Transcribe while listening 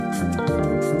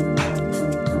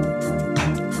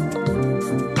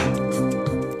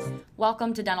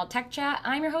Welcome to Dental Tech Chat.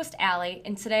 I'm your host, Allie,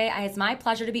 and today it is my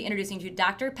pleasure to be introducing you to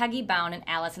Dr. Peggy Bound and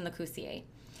Allison Lecoussier.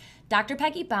 Dr.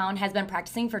 Peggy Bound has been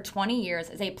practicing for 20 years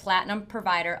as a platinum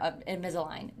provider of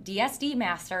Invisalign, DSD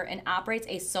master, and operates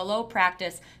a solo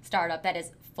practice startup that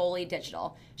is fully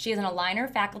digital. She is an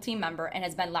aligner faculty member and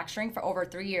has been lecturing for over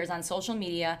 3 years on social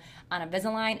media on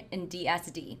Invisalign and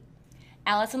DSD.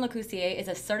 Allison Lecoussier is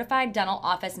a certified dental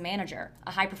office manager,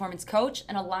 a high-performance coach,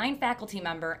 an Align faculty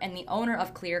member, and the owner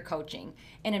of Clear Coaching,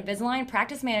 an Invisalign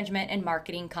practice management and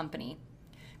marketing company.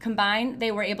 Combined,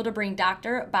 they were able to bring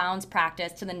Dr. Bound's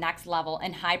practice to the next level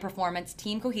in high-performance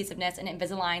team cohesiveness and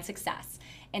Invisalign success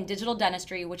in digital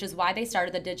dentistry, which is why they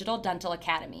started the Digital Dental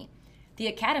Academy. The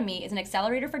Academy is an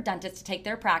accelerator for dentists to take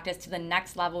their practice to the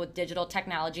next level with digital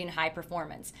technology and high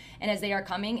performance. And as they are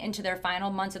coming into their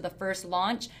final months of the first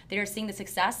launch, they are seeing the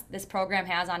success this program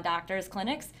has on doctors,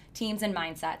 clinics, teams, and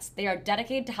mindsets. They are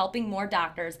dedicated to helping more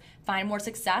doctors find more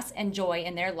success and joy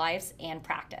in their lives and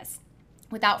practice.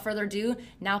 Without further ado,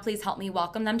 now please help me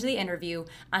welcome them to the interview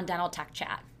on Dental Tech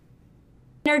Chat.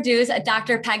 Introduce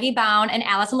Dr. Peggy Bound and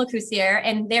Allison Lecoussier,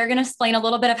 and they're going to explain a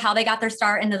little bit of how they got their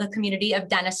start into the community of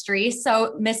dentistry.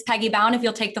 So, Miss Peggy Bound, if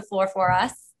you'll take the floor for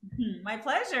us. My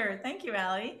pleasure. Thank you,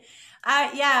 Allie.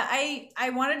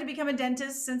 I wanted to become a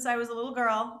dentist since I was a little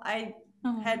girl. I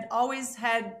had always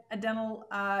had a dental,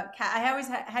 I always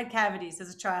had cavities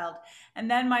as a child. And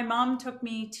then my mom took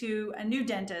me to a new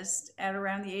dentist at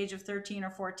around the age of 13 or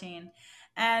 14.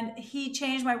 And he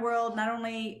changed my world, not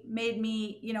only made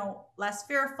me, less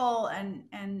fearful and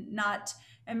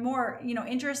more,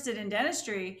 interested in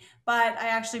dentistry, but I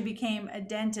actually became a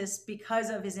dentist because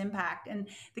of his impact. And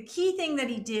the key thing that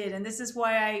he did, and this is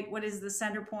why what is the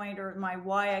center point, or my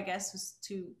why, I guess, was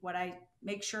to what I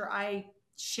make sure I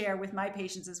share with my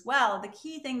patients as well. The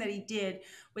key thing that he did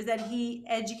was that he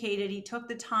took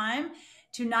the time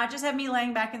to not just have me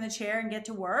laying back in the chair and get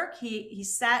to work. He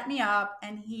sat me up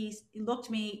and he looked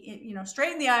me,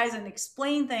 straight in the eyes and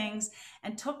explained things,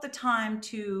 and took the time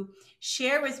to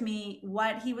share with me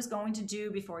what he was going to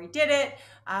do before he did it.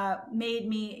 Made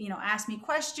me, ask me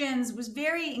questions. Was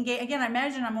very engaged. Again, I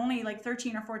imagine I'm only like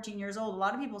 13 or 14 years old. A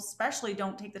lot of people, especially,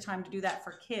 don't take the time to do that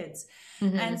for kids.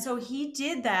 Mm-hmm. And so he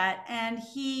did that, and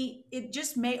it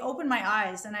just opened my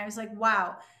eyes, and I was like,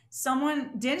 wow.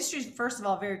 Dentistry is, first of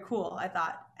all, very cool, I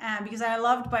thought, because I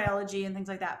loved biology and things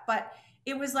like that. But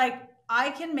it was like,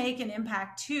 I can make an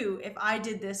impact too if I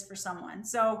did this for someone.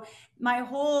 So my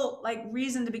whole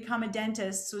reason to become a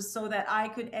dentist was so that I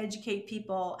could educate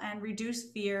people and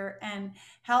reduce fear and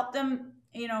help them,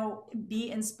 be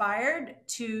inspired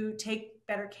to take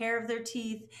better care of their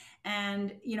teeth.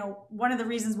 And, one of the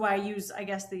reasons why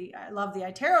I love the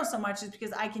iTero so much is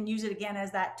because I can use it again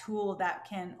as that tool that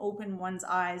can open one's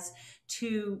eyes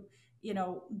to,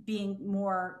 being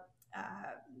more,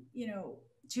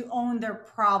 to own their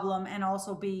problem and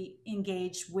also be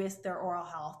engaged with their oral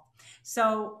health.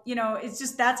 So,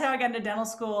 that's how I got into dental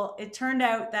school. It turned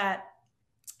out that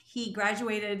he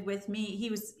graduated with me.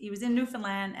 He was in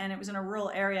Newfoundland, and it was in a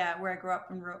rural area where I grew up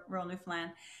in rural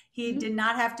Newfoundland. He did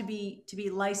not have to be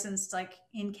licensed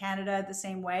in Canada the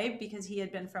same way, because he had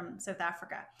been from South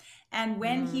Africa. And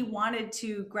when he wanted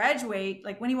to graduate,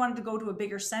 when he wanted to go to a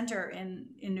bigger center in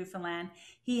Newfoundland,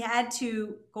 he had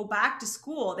to go back to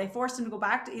school. They forced him to go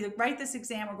back to either write this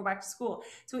exam or go back to school.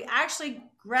 So he actually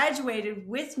graduated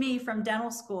with me from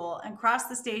dental school and crossed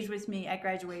the stage with me at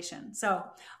graduation. So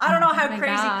I don't know how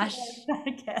crazy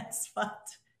that gets, but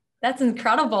that's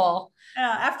incredible.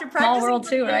 After practicing, small world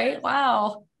too, right?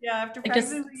 Wow. Yeah, after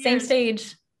practicing just same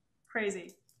stage.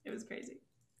 Crazy. It was crazy.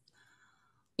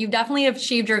 You definitely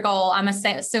achieved your goal. I'm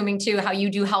assuming too, how you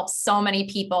do help so many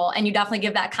people, and you definitely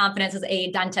give that confidence as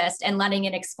a dentist and letting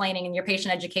and explaining in your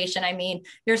patient education. I mean,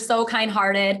 you're so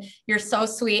kind-hearted, you're so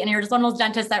sweet, and you're just one of those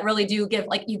dentists that really do give,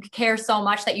 you care so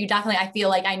much that you definitely, I feel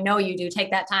like I know you do take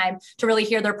that time to really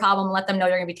hear their problem and let them know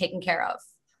you're going to be taken care of.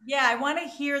 Yeah, I want to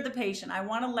hear the patient. I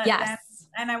want to let them,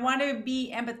 and I want to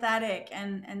be empathetic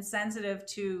and sensitive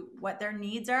to what their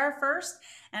needs are first.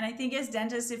 And I think as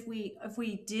dentists, if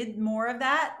we did more of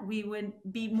that, we would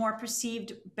be more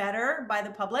perceived better by the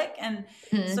public. And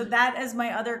so that is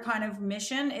my other kind of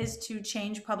mission, is to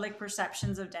change public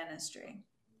perceptions of dentistry.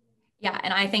 Yeah.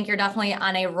 And I think you're definitely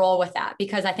on a roll with that,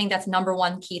 because I think that's number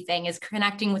one key thing, is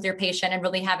connecting with your patient and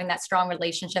really having that strong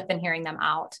relationship and hearing them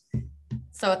out.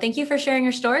 So thank you for sharing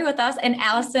your story with us. And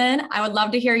Allison, I would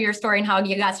love to hear your story and how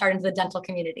you got started into the dental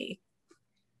community.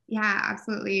 Yeah,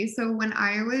 absolutely. So when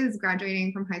I was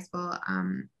graduating from high school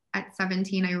at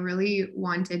 17, I really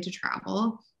wanted to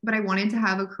travel, but I wanted to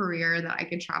have a career that I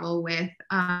could travel with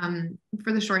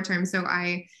for the short term. So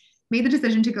I made the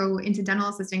decision to go into dental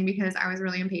assisting because I was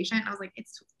really impatient. I was like,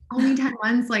 it's only 10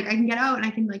 months. Like I can get out and I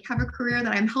can like have a career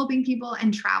that I'm helping people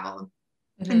and travel.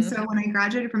 And so when I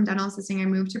graduated from dental assisting, I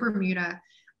moved to Bermuda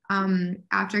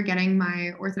after getting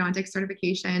my orthodontic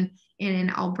certification in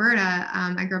Alberta.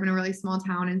 I grew up in a really small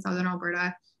town in southern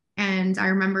Alberta. And I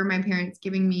remember my parents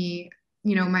giving me,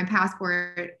 my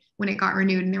passport when it got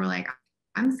renewed. And they were like,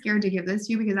 I'm scared to give this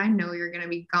to you because I know you're going to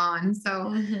be gone.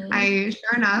 So I,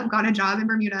 sure enough, got a job in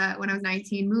Bermuda when I was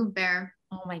 19, moved there.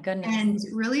 Oh my goodness. And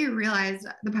really realized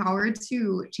the power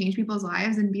to change people's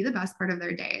lives and be the best part of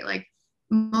their day. Like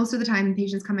most of the time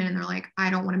patients come in and they're like, I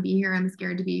don't want to be here. I'm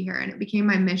scared to be here. And it became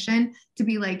my mission to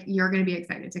be like, you're going to be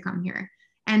excited to come here.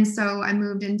 And so I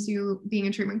moved into being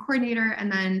a treatment coordinator.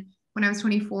 And then when I was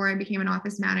 24, I became an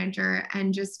office manager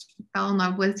and just fell in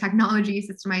love with technology,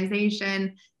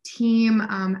 systemization, team,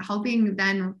 helping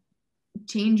then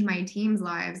change my team's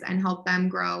lives and help them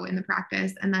grow in the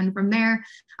practice. And then from there,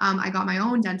 I got my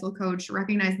own dental coach,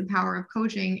 recognized the power of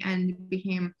coaching and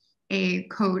became a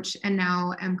coach, and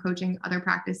now am coaching other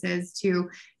practices to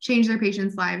change their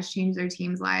patients' lives, change their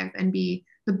team's lives, and be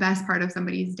the best part of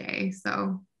somebody's day.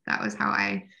 So that was how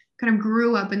I kind of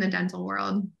grew up in the dental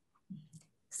world.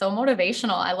 So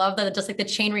motivational. I love that, just like the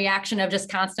chain reaction of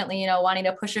just constantly, wanting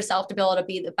to push yourself to be able to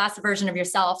be the best version of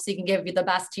yourself so you can give the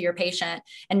best to your patient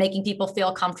and making people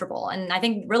feel comfortable. And I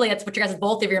think really that's what you guys,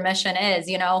 both of your mission is,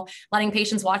 letting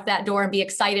patients walk that door and be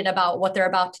excited about what they're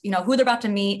about, who they're about to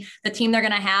meet, the team they're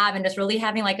going to have, and just really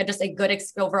having like just a good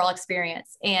overall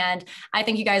experience. And I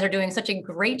think you guys are doing such a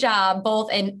great job,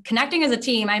 both in connecting as a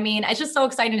team. I mean, it's just so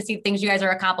exciting to see things you guys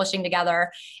are accomplishing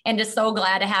together, and just so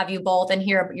glad to have you both and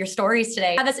hear your stories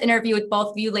today. This interview with both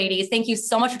of you ladies. Thank you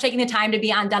so much for taking the time to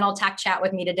be on Dental Tech Chat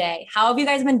with me today. How have you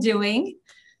guys been doing?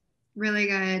 Really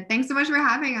good. Thanks so much for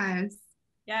having us.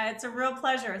 Yeah, it's a real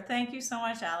pleasure. Thank you so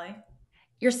much, Allie.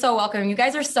 You're so welcome. You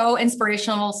guys are so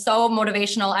inspirational, so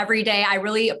motivational every day. I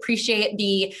really appreciate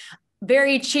the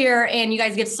very cheer, and you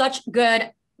guys give such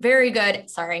good, very good.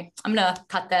 Sorry, I'm going to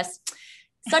cut this.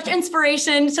 Such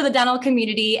inspiration to the dental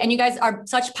community, and you guys are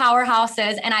such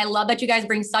powerhouses. And I love that you guys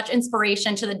bring such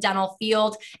inspiration to the dental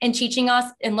field and teaching us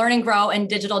and learn and grow in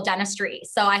digital dentistry.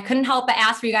 So I couldn't help but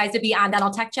ask for you guys to be on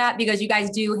Dental Tech Chat because you guys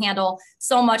do handle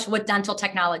so much with dental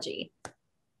technology.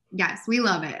 Yes, we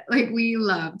love it. Like we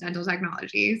love dental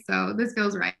technology. So this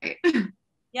feels right.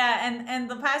 Yeah, and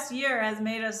the past year has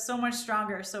made us so much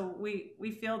stronger. So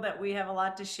we feel that we have a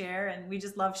lot to share, and we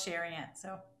just love sharing it.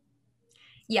 So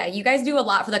yeah, you guys do a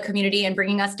lot for the community and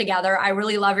bringing us together. I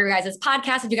really love your guys'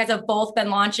 podcast. If you guys have both been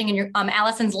launching in your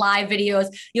Allison's live videos,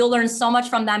 you'll learn so much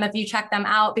from them if you check them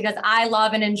out, because I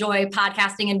love and enjoy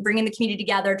podcasting and bringing the community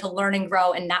together to learn and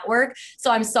grow and network. So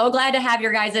I'm so glad to have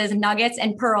your guys' nuggets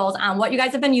and pearls on what you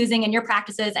guys have been using in your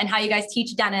practices and how you guys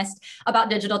teach dentists about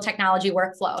digital technology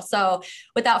workflow. So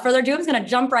without further ado, I'm just going to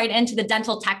jump right into the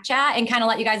Dental Tech Chat and kind of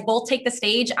let you guys both take the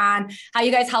stage on how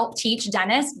you guys help teach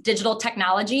dentists digital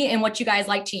technology and what you guys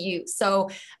like to use. So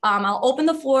I'll open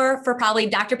the floor for probably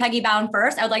Dr. Peggy Bound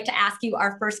first. I would like to ask you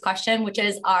our first question, which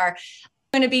is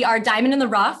going to be our diamond in the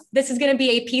rough. This is going to be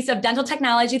a piece of dental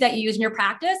technology that you use in your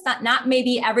practice that not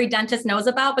maybe every dentist knows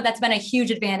about, but that's been a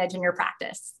huge advantage in your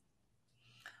practice.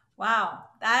 Wow,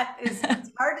 that is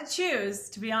it's hard to choose,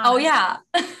 to be honest. Oh yeah.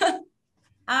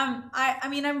 I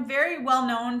mean, I'm very well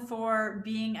known for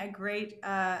being a great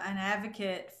an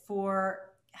advocate for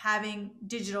having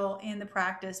digital in the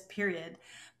practice, period.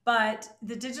 But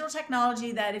the digital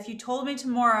technology that if you told me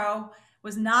tomorrow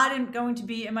was not going to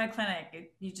be in my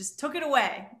clinic, you just took it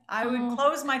away, I would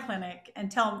close my clinic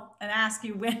and ask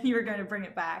you when you were going to bring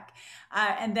it back.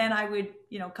 And then I would,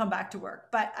 come back to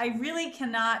work. But I really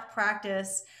cannot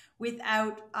practice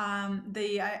without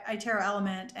the iTero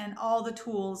Element and all the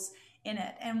tools in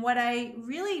it. And what I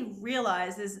really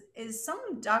realize is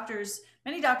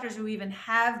many doctors who even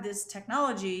have this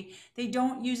technology, they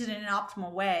don't use it in an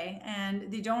optimal way,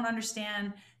 and they don't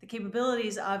understand the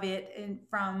capabilities of it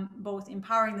from both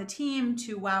empowering the team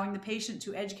to wowing the patient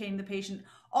to educating the patient,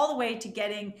 all the way to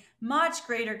getting much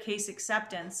greater case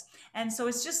acceptance. And so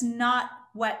it's just not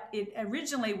what it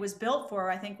originally was built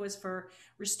for. I think was for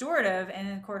restorative,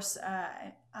 and of course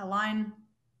Align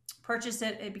purchased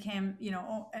it. It became,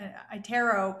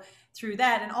 iTero through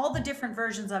that, and all the different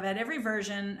versions of it, every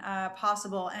version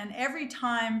possible. And every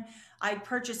time I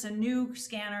purchase a new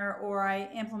scanner or I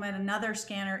implement another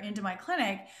scanner into my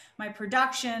clinic, my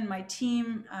production, my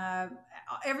team,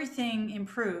 everything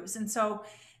improves. And so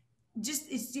just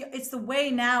it's the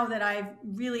way now that I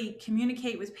really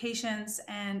communicate with patients,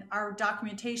 and our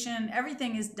documentation,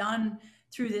 everything is done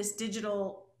through this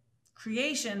digital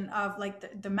creation of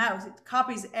like the mouse. It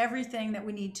copies everything that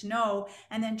we need to know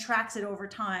and then tracks it over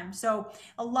time. So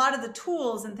a lot of the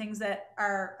tools and things that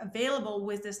are available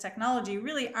with this technology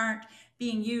really aren't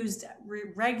being used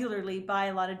regularly by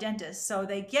a lot of dentists. So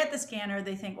they get the scanner,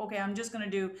 they think, okay, I'm just going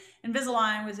to do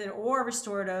Invisalign with it or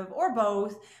restorative or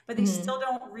both, but they still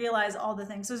don't realize all the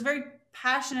things. So it's very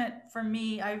passionate for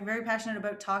me. I'm very passionate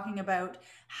about talking about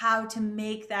how to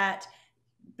make that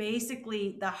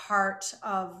basically the heart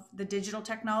of the digital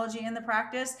technology in the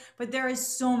practice, but there is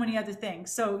so many other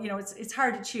things. So, you know, it's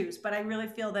hard to choose, but I really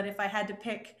feel that if I had to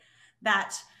pick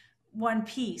that one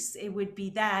piece, it would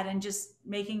be that, and just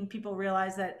making people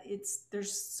realize that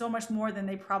there's so much more than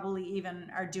they probably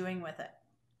even are doing with it.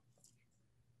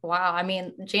 Wow. I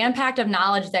mean, jam-packed of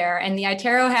knowledge there, and the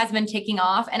iTero has been taking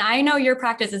off. And I know your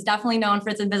practice is definitely known for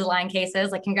its Invisalign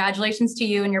cases. Like, congratulations to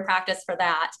you and your practice for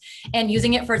that, and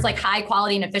using it for its like high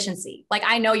quality and efficiency. Like,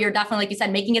 I know you're definitely, like you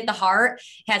said, making it the heart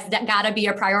has got to be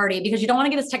a priority, because you don't want to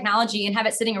get this technology and have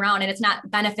it sitting around and it's not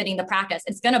benefiting the practice.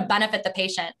 It's going to benefit the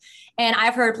patient. And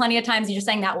I've heard plenty of times you're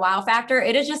saying that wow factor.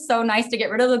 It is just so nice to get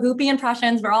rid of the goopy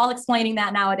impressions. We're all explaining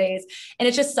that nowadays. And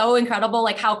it's just so incredible,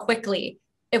 like how quickly,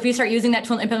 if we start using that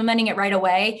tool and implementing it right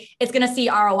away, it's going to see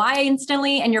ROI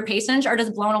instantly, and your patients are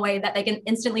just blown away that they can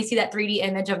instantly see that 3D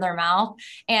image of their mouth.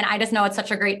 And I just know it's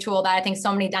such a great tool that I think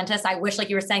so many dentists, I wish, like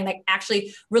you were saying, like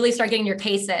actually really start getting your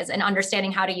cases and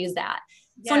understanding how to use that.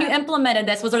 Yeah. So when you implemented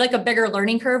this, was there like a bigger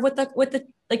learning curve with the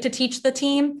like to teach the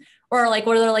team, or like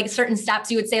were there like certain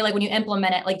steps you would say, like when you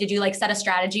implement it, like did you like set a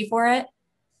strategy for it?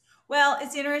 Well,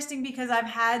 it's interesting because I've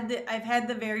had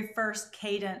the very first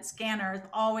Cadent scanner,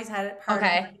 always had it part of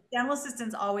it. Dental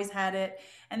assistants always had it.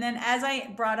 And then as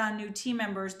I brought on new team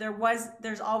members,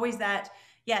 there's always that,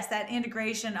 yes, that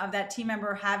integration of that team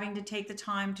member having to take the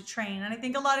time to train. And I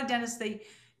think a lot of dentists,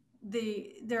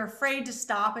 they're afraid to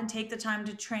stop and take the time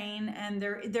to train, and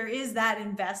there is that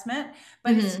investment,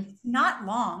 but it's not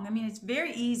long. I mean, it's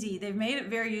very easy. They've made it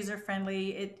very user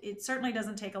friendly. It certainly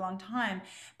doesn't take a long time,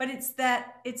 but it's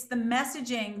the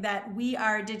messaging that we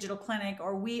are a digital clinic,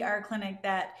 or we are a clinic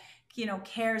that, you know,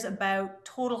 cares about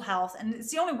total health. And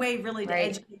it's the only way really to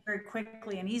educate very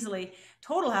quickly and easily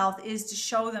total health is to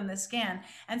show them the scan.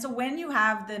 And so when you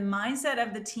have the mindset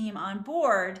of the team on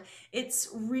board, it's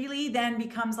really then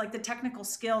becomes like the technical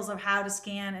skills of how to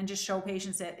scan and just show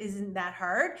patients it isn't that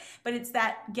hard, but it's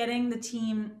that getting the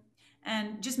team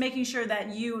and just making sure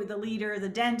that you, the leader, the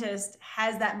dentist,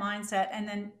 has that mindset, and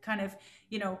then kind of,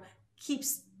 you know,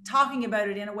 keeps talking about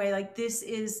it in a way like this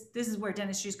is where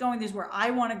dentistry is going, this is where I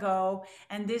want to go,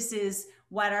 and this is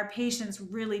what our patients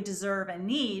really deserve and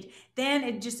need. Then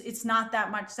it's not that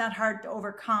much, it's not hard to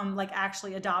overcome, like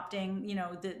actually adopting, you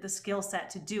know, the skill set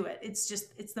to do it. It's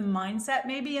the mindset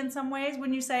maybe in some ways.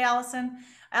 When you say Allison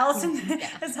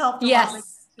has helped a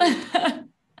lot.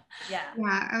 Yeah,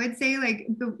 I would say like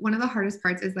one of the hardest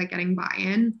parts is like getting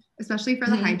buy-in, especially for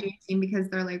the hygiene team, because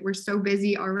they're like, we're so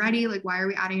busy already. Like, why are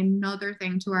we adding another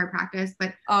thing to our practice?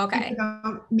 But it's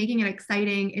about making it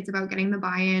exciting. It's about getting the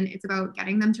buy-in. It's about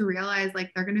getting them to realize like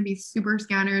they're going to be super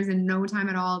scanners in no time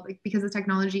at all, like because the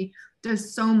technology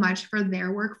does so much for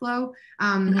their workflow.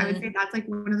 I would say that's like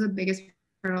one of the biggest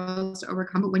hurdles to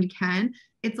overcome. But when you can,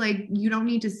 it's like you don't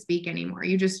need to speak anymore.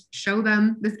 You just show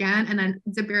them the scan and then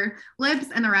zip your lips,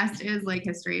 and the rest is like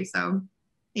history. So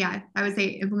yeah, I would say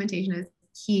implementation is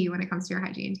key when it comes to your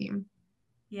hygiene team.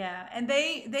 Yeah, and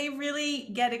they really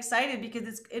get excited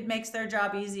because it makes their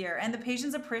job easier, and the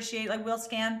patients appreciate, like, we'll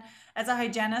scan as a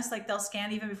hygienist, like they'll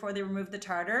scan even before they remove the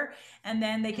tartar, and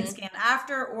then they can scan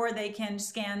after, or they can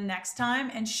scan next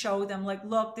time and show them like,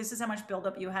 look, this is how much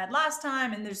buildup you had last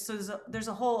time. And there's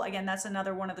a whole, again, that's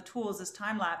another one of the tools is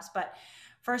time lapse, but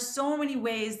for so many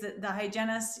ways that the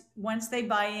hygienists, once they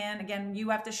buy in, again, you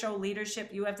have to show leadership,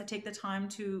 you have to take the time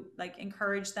to like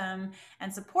encourage them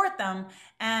and support them.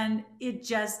 And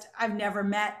I've never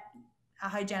met a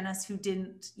hygienist who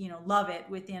didn't, you know, love it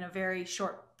within a very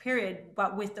short period,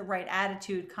 but with the right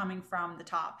attitude coming from the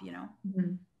top, you know?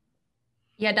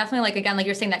 Yeah, definitely. Like, again, like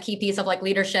you're saying, that key piece of like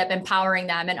leadership, empowering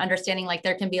them and understanding like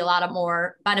there can be a lot of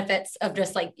more benefits of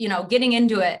just like, you know, getting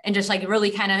into it and just like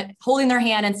really kind of holding their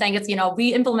hand and saying, it's, you know,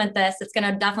 we implement this, it's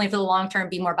going to definitely for the long term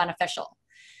be more beneficial.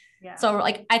 Yeah. So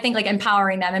like, I think like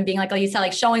empowering them and being like you said,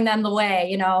 like showing them the way,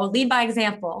 you know, lead by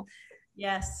example.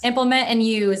 Yes. Implement and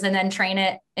use, and then train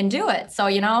it and do it. So,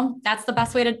 you know, that's the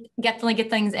best way to definitely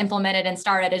get things implemented and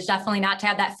started, is definitely not to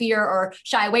have that fear or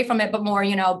shy away from it, but more,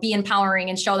 you know, be empowering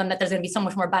and show them that there's going to be so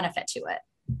much more benefit to it.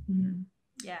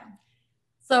 Yeah.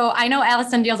 So I know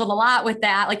Allison deals with a lot with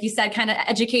that, like you said, kind of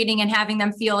educating and having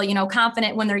them feel, you know,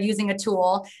 confident when they're using a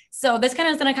tool. So this kind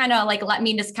of is going to kind of like let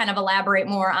me just kind of elaborate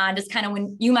more on just kind of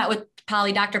when you met with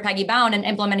probably Dr. Peggy Bound and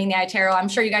implementing the iTero, I'm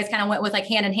sure you guys kind of went with like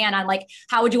hand in hand on like,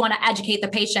 how would you want to educate the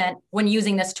patient when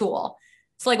using this tool?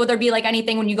 So like, would there be like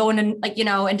anything when you go into like,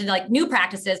 into like new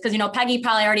practices? Cause Peggy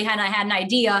probably already had an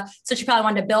idea. So she probably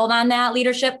wanted to build on that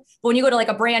leadership. But when you go to like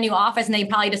a brand new office and they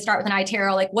probably just start with an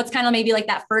iTero, like what's kind of maybe like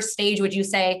that first stage, would you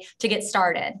say, to get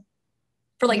started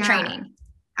for like training?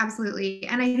 Absolutely.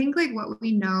 And I think like what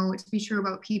we know to be true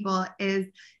about people is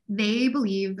they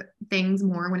believe things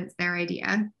more when it's their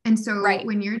idea. And so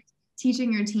when you're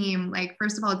teaching your team, like,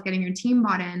 first of all, it's getting your team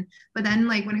bought in, but then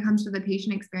like when it comes to the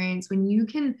patient experience, when you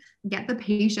can get the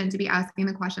patient to be asking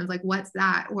the questions, like, what's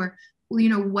that? Or,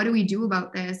 what do we do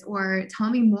about this? Or tell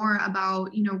me more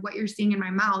about, what you're seeing in my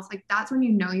mouth. Like, that's when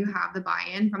you have the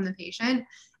buy-in from the patient.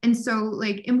 And so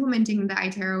like implementing the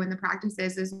iTero in the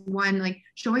practices is one, like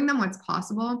showing them what's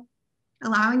possible,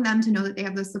 allowing them to know that they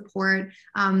have the support,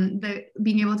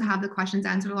 being able to have the questions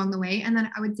answered along the way. And then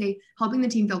I would say helping the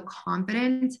team feel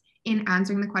confident in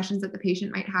answering the questions that the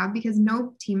patient might have, because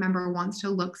no team member wants to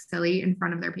look silly in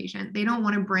front of their patient. They don't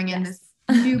want to bring in this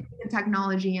new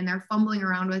technology and they're fumbling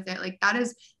around with it. Like, that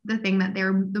is the thing that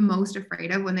they're the most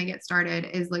afraid of when they get started,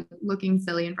 is like looking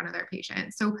silly in front of their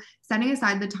patient. So setting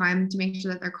aside the time to make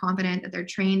sure that they're confident, that they're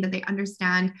trained, that they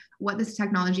understand what this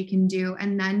technology can do,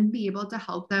 and then be able to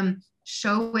help them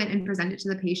show it and present it to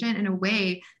the patient in a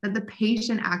way that the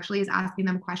patient actually is asking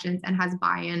them questions and has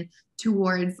buy-in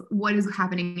towards what is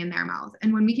happening in their mouth.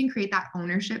 And when we can create that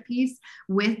ownership piece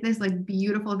with this like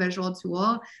beautiful visual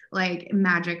tool, like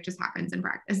magic just happens in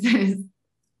practices.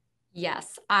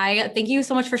 Yes. I thank you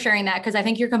so much for sharing that, because I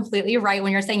think you're completely right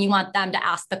when you're saying you want them to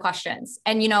ask the questions.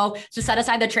 And, to set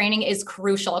aside the training is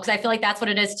crucial, because I feel like that's what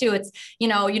it is too. It's, you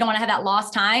don't want to have that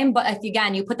lost time, but if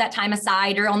again, you put that time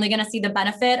aside, you're only going to see the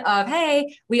benefit of,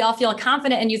 hey, we all feel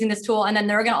confident in using this tool. And then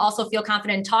they're going to also feel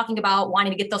confident in talking about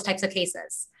wanting to get those types of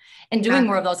cases and doing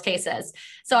more of those cases.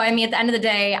 So, I mean, at the end of the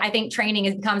day, I think training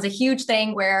becomes a huge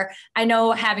thing, where I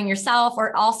know having yourself,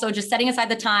 or also just setting aside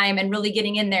the time and really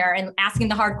getting in there and asking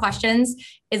the hard questions,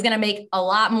 is going to make a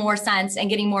lot more sense and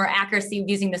getting more accuracy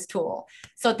using this tool.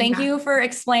 So thank you for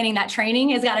explaining that training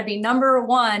has got to be number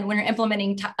one when you're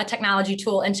implementing a technology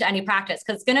tool into any practice,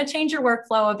 because it's going to change your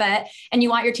workflow a bit, and you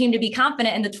want your team to be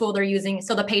confident in the tool they're using,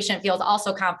 so the patient feels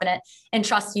also confident and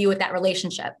trusts you with that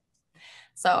relationship.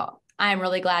 So I'm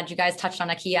really glad you guys touched on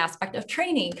a key aspect of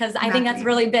training, because I think that's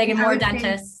really big in more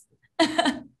dentists.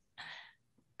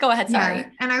 Go ahead. Sorry. Yeah.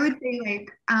 And I would say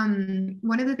like,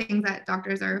 one of the things that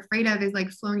doctors are afraid of is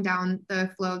like slowing down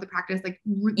the flow of the practice, like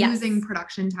losing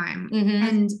production time.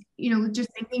 And, just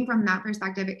thinking from that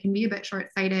perspective, it can be a bit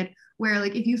short-sighted, where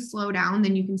like, if you slow down,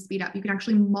 then you can speed up, you can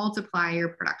actually multiply your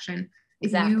production.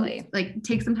 If you like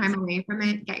take some time away from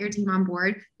it, get your team on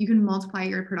board, you can multiply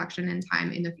your production and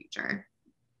time in the future.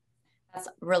 That's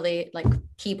really like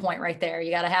key point right there.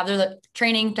 You got to have the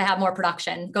training to have more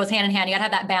production. Goes hand in hand. You got to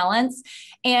have that balance.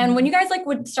 And when you guys like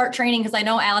would start training, because I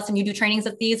know Allison, you do trainings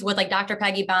at these with like Dr.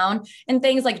 Peggy Bound and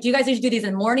things, like, do you guys usually do these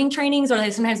in morning trainings, or do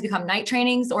they sometimes become night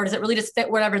trainings, or does it really just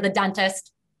fit whatever the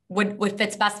dentist would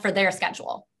fits best for their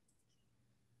schedule?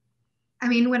 I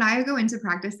mean, when I go into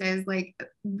practices, like,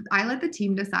 I let the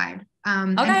team decide.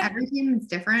 And every team is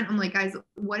different. I'm like, guys,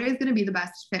 what is going to be the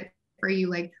best fit for you?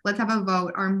 Like, let's have a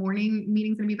vote. Are morning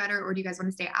meetings going to be better, or do you guys want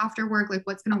to stay after work? Like,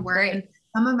 what's going to work? And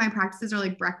some of my practices are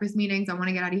like breakfast meetings. I want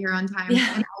to get out of here on time.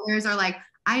 And others are like,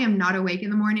 I am not awake in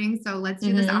the morning, so let's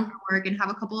do this after work and have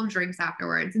a couple of drinks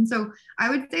afterwards. And so I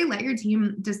would say let your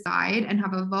team decide and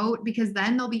have a vote, because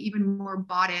then they'll be even more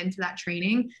bought into that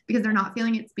training, because they're not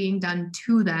feeling it's being done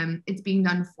to them, it's being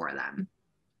done for them.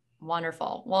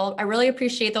 Wonderful. Well, I really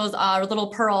appreciate those little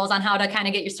pearls on how to kind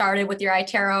of get you started with your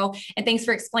iTero. And thanks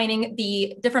for explaining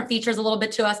the different features a little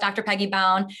bit to us, Dr. Peggy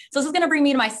Bound. So this is going to bring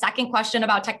me to my second question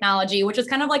about technology, which is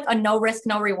kind of like a no risk,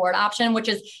 no reward option, which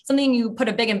is something you put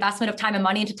a big investment of time and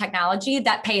money into technology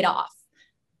that paid off.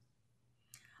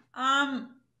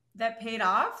 That paid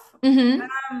off? Does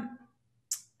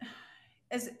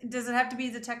it have to be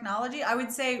the technology? I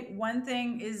would say one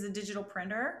thing is the digital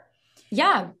printer.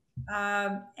 Yeah.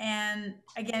 And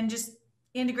again, just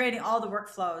integrating all the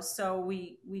workflows. So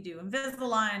we do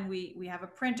Invisalign, we have a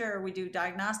printer, we do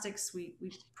diagnostics, we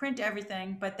print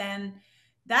everything, but then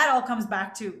that all comes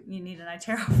back to, you need an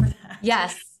iTero for that.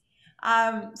 Yes.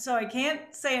 So I can't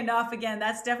say enough. Again,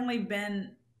 that's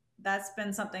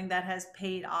been something that has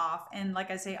paid off. And like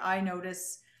I say, I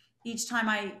notice each time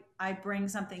I bring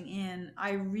something in,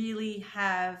 I really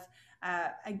have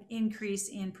an increase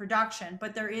in production,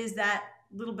 but there is that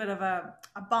little bit of a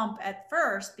bump at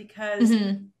first, because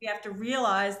we have to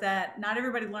realize that not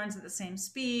everybody learns at the same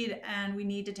speed, and we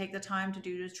need to take the time to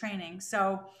do the training.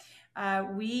 So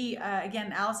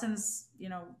Again, Allison's,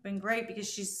 been great because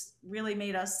she's really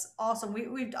made us awesome.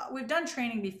 We've done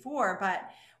training before, but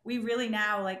we really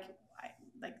now like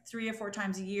 3 or 4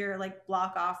 times a year, like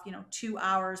block off, 2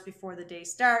 hours before the day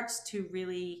starts to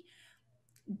really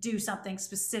do something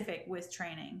specific with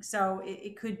training. So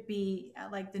it could be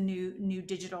like the new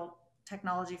digital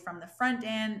technology from the front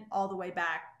end all the way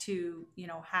back to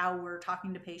how we're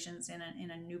talking to patients in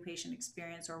a new patient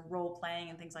experience or role playing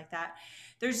and things like that.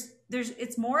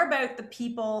 It's more about the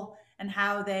people and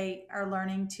how they are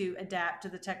learning to adapt to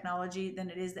the technology than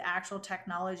it is the actual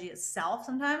technology itself.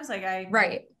 Sometimes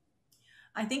Right.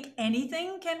 I think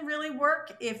anything can really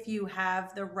work if you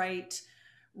have the right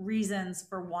reasons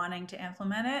for wanting to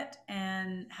implement it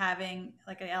and having,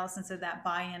 like Allison said, that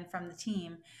buy-in from the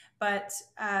team. But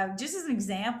just as an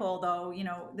example, though,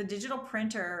 the digital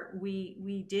printer,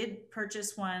 we did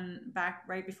purchase one back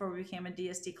right before we became a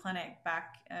DSD clinic.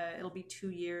 It'll be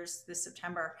 2 years this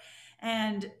September,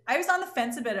 and I was on the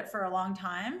fence about it for a long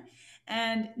time.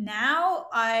 And now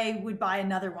I would buy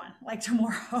another one like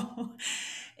tomorrow.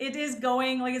 It is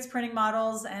going, like, it's printing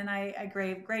models, and I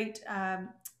grade great,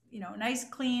 nice,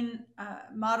 clean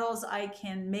models. I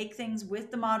can make things with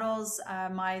the models.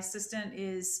 My assistant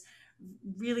is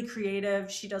really creative.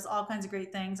 She does all kinds of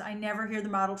great things. I never hear the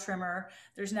model trimmer.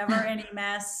 There's never any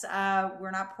mess.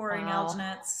 We're not pouring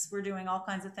alginates. We're doing all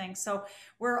kinds of things. So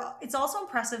it's also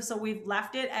impressive. So we've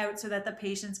left it out so that the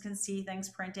patients can see things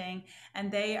printing,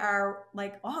 and they are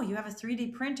like, oh, you have a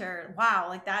 3D printer. Wow.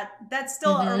 Like that's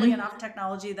still early enough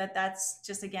technology that's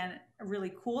just, again, a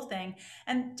really cool thing.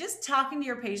 And just talking to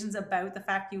your patients about the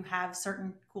fact you have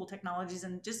certain cool technologies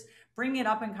and just bring it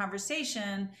up in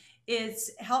conversation, it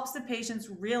helps the patients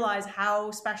realize how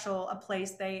special a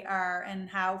place they are and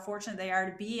how fortunate they are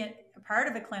to be a part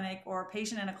of a clinic or a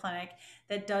patient in a clinic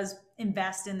that does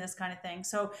invest in this kind of thing.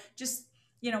 So just,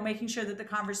 making sure that the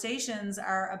conversations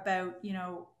are about,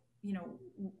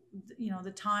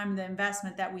 the time, the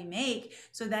investment that we make,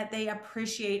 so that they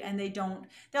appreciate and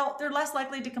they're less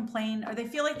likely to complain, or they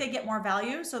feel like they get more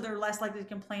value. So they're less likely to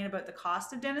complain about the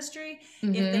cost of dentistry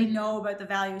if they know about the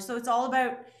value. So it's all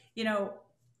about,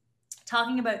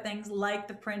 talking about things like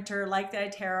the printer, like the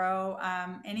iTero,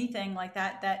 anything like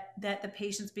that the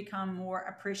patients become more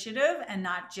appreciative and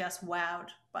not just wowed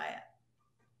by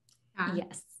it.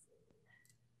 Yes.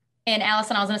 And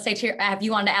Allison, I was going to say to you, if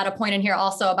you wanted to add a point in here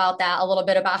also about that, a little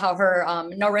bit about how her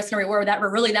no risk, no reward, that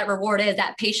reward is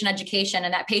that patient education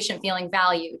and that patient feeling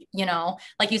valued.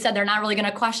 Like you said, they're not really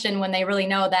going to question when they really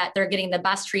know that they're getting the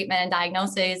best treatment and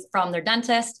diagnosis from their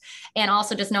dentist. And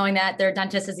also just knowing that their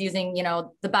dentist is using,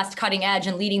 the best cutting edge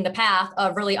and leading the path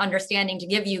of really understanding to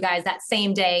give you guys that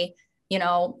same day,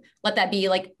 let that be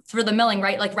like for the milling,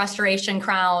 right? Like restoration,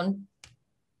 crown.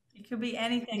 It could be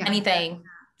anything. Anything.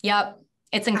 Yep.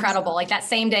 It's incredible. Like that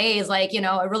same day is like,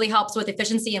 it really helps with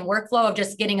efficiency and workflow of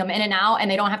just getting them in and out, and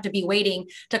they don't have to be waiting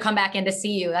to come back in to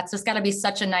see you. That's just got to be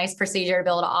such a nice procedure to be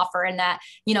able to offer. And that,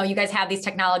 you guys have these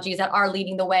technologies that are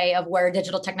leading the way of where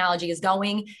digital technology is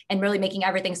going and really making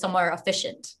everything so more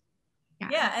efficient.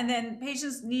 Yeah. And then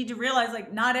patients need to realize,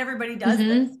 like, not everybody does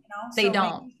this, They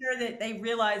don't. Making sure that they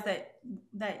realize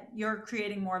that you're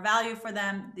creating more value for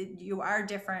them, that you are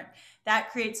different. That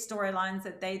creates storylines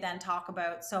that they then talk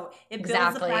about. So it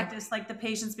builds the practice. Like, the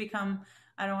patients become,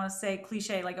 I don't want to say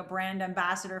cliche, like a brand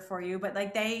ambassador for you, but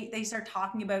like they start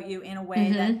talking about you in a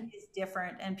way that is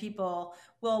different, and people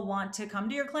will want to come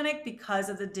to your clinic because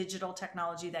of the digital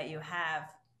technology that you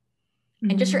have.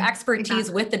 And just your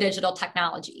expertise with the digital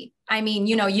technology. I mean,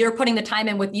 you're putting the time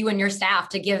in with you and your staff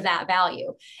to give that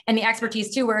value, and the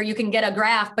expertise too, where you can get a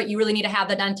graph, but you really need to have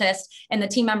the dentist and the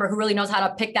team member who really knows how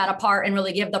to pick that apart and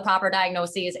really give the proper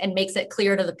diagnoses and makes it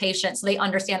clear to the patient so they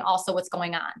understand also what's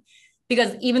going on.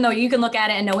 Because even though you can look at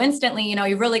it and know instantly,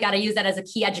 you really got to use that as a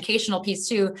key educational piece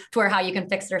too, to where how you can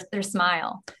fix their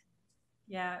smile.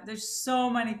 Yeah, there's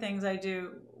so many things I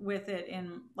do with it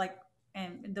and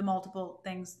the multiple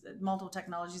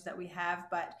technologies that we have.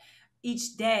 But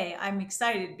each day I'm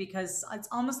excited because it's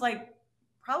almost like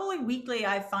probably weekly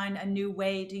I find a new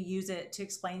way to use it to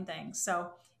explain things.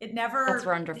 So it never is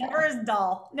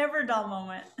dull, never a dull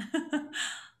moment.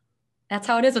 That's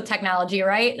how it is with technology,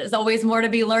 right? There's always more to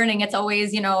be learning. It's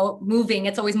always, moving.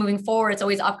 It's always moving forward. It's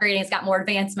always upgrading. It's got more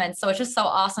advancements. So it's just so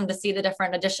awesome to see the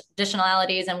different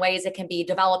additionalities and ways it can be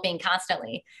developing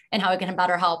constantly and how it can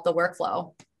better help the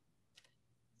workflow.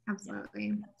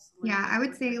 Absolutely. Yeah, I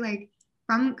would say, like,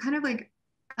 from kind of like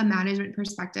a management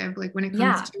perspective, like when it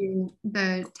comes to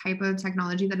the type of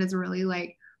technology that has really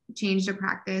like changed a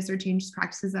practice or changed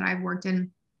practices that I've worked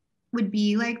in, would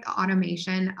be like the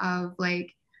automation of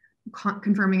like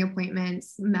confirming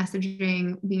appointments,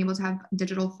 messaging, being able to have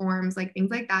digital forms, like things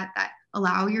like that, that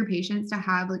allow your patients to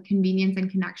have like convenience and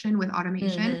connection with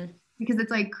automation. Mm-hmm. Because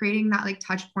it's like creating that like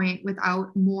touch point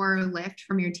without more lift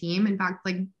from your team. In fact,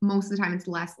 like most of the time it's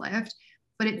less lift,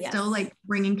 but it's still like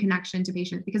bringing connection to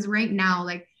patients. Because right now,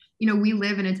 like, you know, we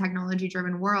live in a technology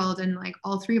driven world, and like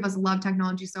all three of us love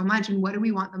technology so much. And what do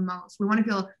we want the most? We want to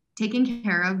feel taken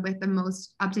care of with the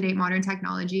most up to date modern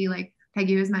technology, like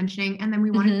Peggy was mentioning. And then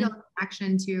we want to feel a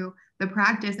connection to the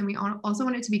practice, and we also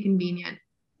want it to be convenient.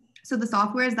 So the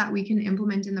softwares that we can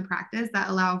implement in the practice that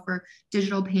allow for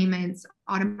digital payments,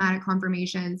 automatic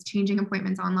confirmations, changing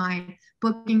appointments online,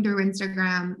 booking through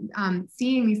Instagram,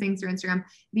 seeing these things through Instagram,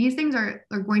 these things are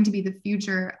going to be the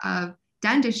future of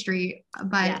dentistry.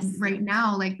 But right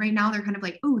now they're kind of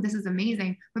like, oh, this is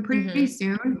amazing. But pretty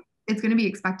soon it's going to be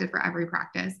expected for every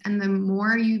practice. And the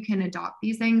more you can adopt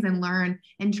these things and learn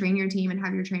and train your team and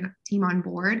have your team on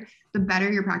board, the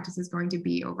better your practice is going to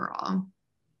be overall.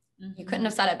 You couldn't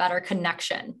have said it better.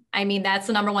 Connection. I mean, that's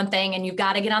the number one thing. And you've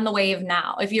got to get on the wave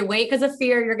now. If you wait because of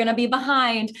fear, you're going to be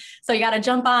behind. So you got to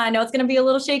jump on. I know it's going to be a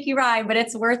little shaky ride, but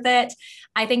it's worth it.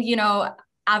 I think, you know,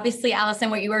 obviously, Allison,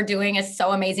 what you are doing is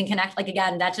so amazing. Like,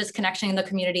 again, that's just connection in the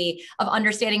community of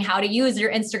understanding how to use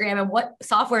your Instagram and what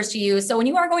softwares to use. So when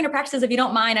you are going to practices, if you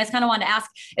don't mind, I just kind of wanted to ask,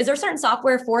 is there certain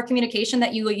software for communication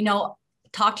that you know,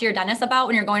 talk to your dentist about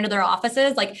when you're going to their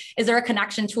offices? Like, is there a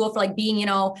connection tool for like being, you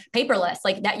know, paperless,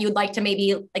 like that you'd like to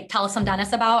maybe like tell some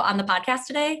dentists about on the podcast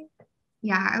today?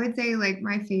 Yeah, I would say like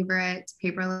my favorite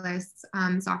paperless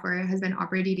software has been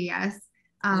Opera DDS.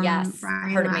 Yes,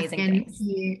 Brian heard amazing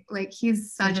Laskin, things.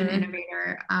 he's such an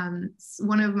innovator.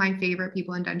 One of my favorite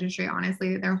people in dentistry,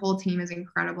 honestly. Their whole team is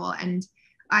incredible. And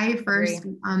I first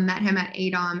met him at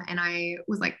ADOM, and I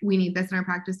was like, we need this in our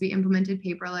practice. We implemented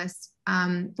paperless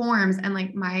forms, and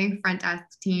like my front desk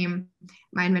team,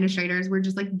 my administrators were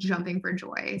just like jumping for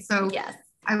joy. So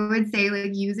I would say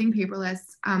like using paperless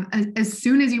as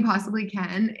soon as you possibly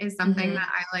can is something that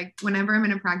I like whenever I'm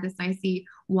in a practice and I see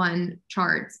one,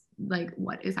 chart, like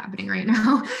what is happening right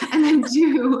now, and then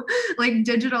two, like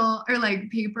digital or like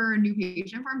paper new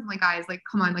patient forms. I'm like, guys, like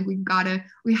come on, like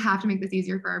we have to make this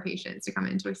easier for our patients to come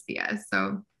in to see us.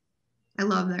 So I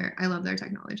love their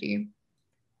technology.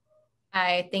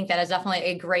 I think that is definitely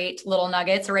a great little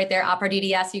nugget. So right there, Opera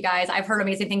DDS, you guys, I've heard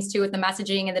amazing things too with the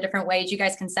messaging and the different ways you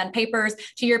guys can send papers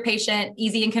to your patient,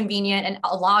 easy and convenient, and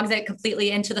logs it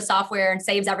completely into the software and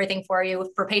saves everything for you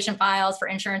for patient files, for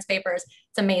insurance papers.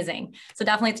 It's amazing. So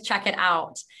definitely check it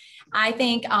out. I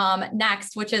think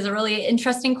next, which is a really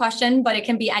interesting question, but it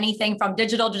can be anything from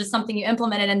digital to just something you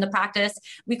implemented in the practice.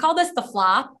 We call this the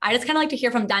flop. I just kind of like to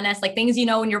hear from dentists, like things, you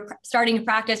know, when you're starting to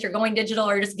practice, you're going digital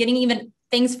or just getting even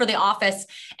things for the office.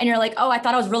 And you're like, oh, I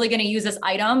thought I was really going to use this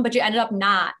item, but you ended up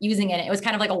not using it. It was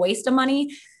kind of like a waste of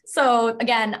money. So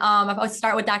again, if I would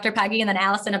start with Dr. Peggy and then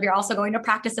Allison, if you're also going to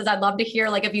practices, I'd love to hear,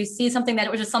 like, if you see something that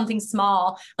it was just something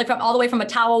small, like from all the way from a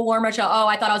towel warmer to, oh,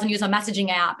 I thought I was gonna use a messaging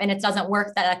app and it doesn't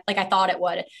work that like I thought it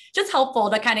would. Just helpful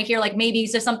to kind of hear, like, maybe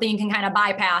it's just something you can kind of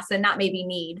bypass and not maybe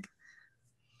need.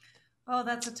 Oh,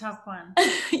 that's a tough one.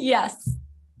 Yes.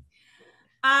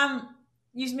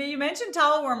 You mentioned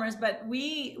towel warmers, but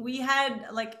we had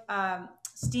like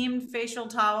steamed facial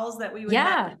towels that we would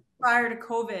have prior to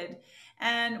COVID,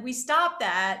 and we stopped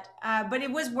that, but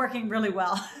it was working really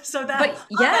well. So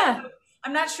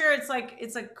I'm not sure it's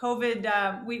a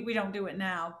COVID. We don't do it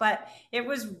now, but it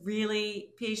was really,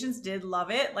 patients did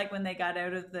love it. Like when they got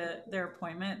out of their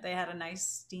appointment, they had a nice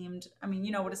steamed. I mean,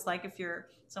 you know what it's like if you're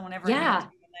someone ever hands you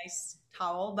a nice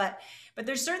towel, but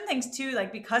there's certain things too,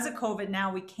 like because of COVID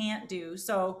now we can't do.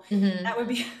 So that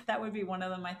would be one of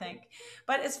them, I think.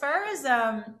 But as far as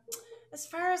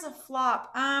a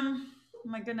flop, oh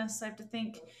my goodness, I have to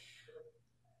think.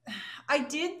 I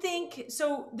did think,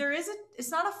 so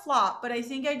it's not a flop, but I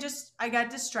think I got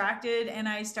distracted and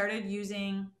I started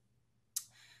using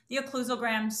the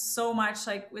occlusogram so much,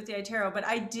 like with the iTero, but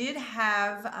I did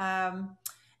have,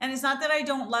 and it's not that I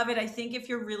don't love it. I think if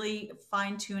you're really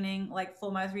fine tuning like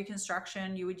full mouth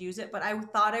reconstruction, you would use it, but I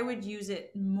thought I would use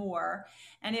it more.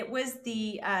 And it was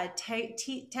the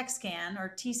TechScan or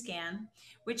T-Scan,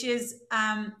 which is,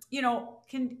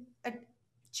 can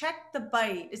check the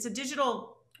bite. It's a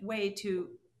digital way to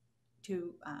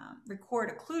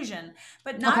record occlusion,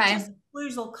 but not just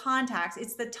occlusal contacts.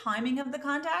 It's the timing of the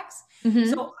contacts.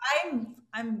 So I'm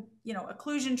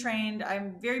occlusion trained.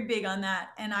 I'm very big on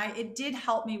that, and it did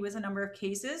help me with a number of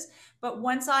cases. But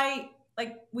once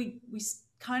we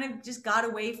kind of just got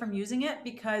away from using it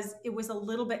because it was a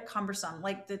little bit cumbersome.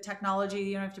 Like the technology,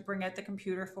 you don't have to bring out the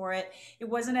computer for it. It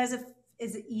wasn't as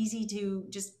is easy to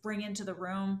just bring into the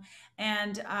room.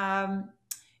 And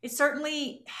it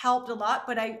certainly helped a lot,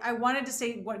 but I wanted to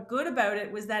say what good about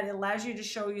it was that it allows you to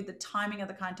show you the timing of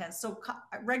the content. So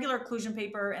regular occlusion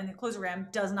paper and the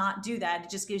occlusogram does not do that. It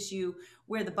just gives you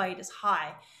where the bite is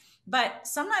high. But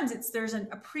sometimes there's a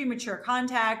premature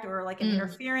contact or like an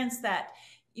interference that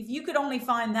if you could only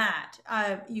find that,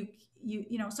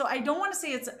 so I don't want to say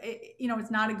it's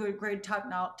not a great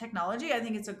technology. I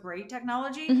think it's a great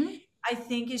technology. I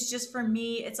think it's just, for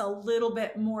me, it's a little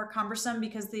bit more cumbersome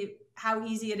because how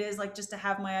easy it is, like just to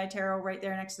have my iTero right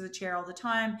there next to the chair all the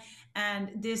time.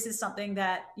 And this is something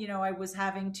that, I was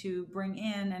having to bring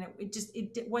in, and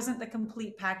it wasn't the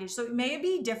complete package. So it may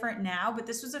be different now, but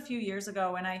this was a few years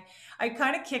ago. And I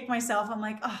kind of kicked myself. I'm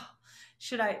like, oh,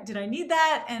 did I need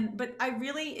that? But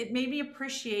it made me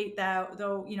appreciate that,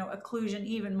 though, occlusion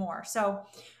even more. So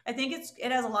I think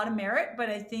it has a lot of merit, but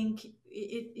I think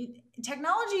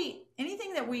technology,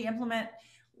 anything that we implement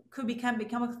could become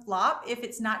a flop if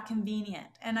it's not convenient.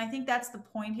 And I think that's the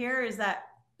point here, is that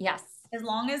yes, as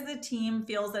long as the team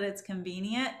feels that it's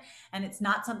convenient and it's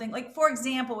not something like, for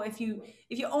example, if you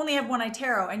only have one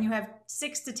iTero and you have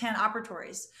 6 to 10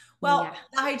 operatories, well,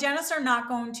 the hygienists are not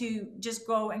going to just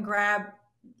go and grab,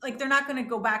 like, they're not going to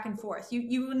go back and forth.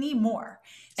 You need more.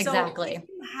 Exactly. So if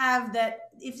you have that,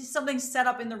 if something's set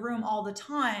up in the room all the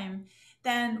time,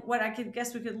 then what I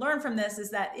guess we could learn from this is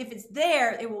that if it's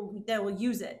there, they will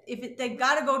use it. If they've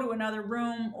got to go to another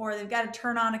room or they've got to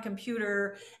turn on a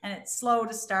computer and it's slow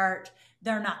to start,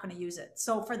 they're not going to use it.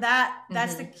 So for that,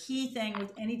 that's the key thing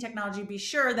with any technology. Be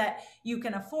sure that you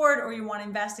can afford, or you want to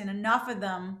invest in enough of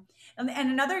them. And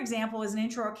another example is an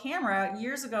intro camera.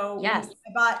 Years ago, I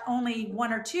bought only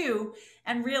 1 or 2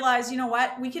 and realized, you know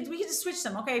what, we could just switch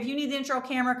them. Okay, if you need the intro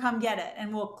camera, come get it,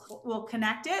 and we'll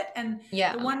connect it. And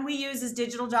the one we use is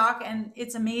Digital Dock, and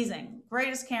it's amazing.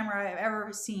 Greatest camera I've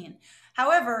ever seen.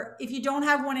 However, if you don't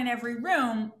have one in every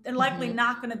room, they're likely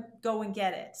not going to go and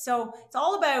get it. So it's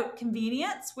all about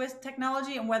convenience with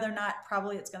technology and whether or not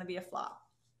probably it's going to be a flop.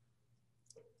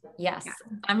 Yes.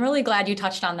 I'm really glad you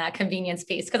touched on that convenience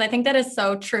piece, because I think that is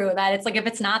so true, that it's like, if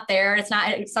it's not there, it's not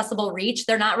accessible reach,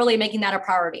 they're not really making that a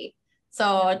priority.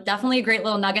 So definitely a great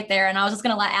little nugget there. And I was just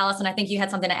going to let Allison, I think you had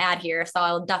something to add here. So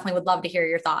I definitely would love to hear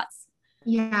your thoughts.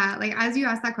 Yeah, like as you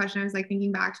asked that question, I was like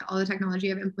thinking back to all the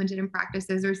technology I've implemented in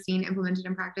practices or seen implemented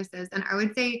in practices. And I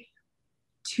would say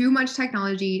too much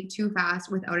technology too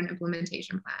fast without an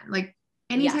implementation plan. Like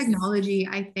any technology,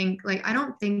 I think, like, I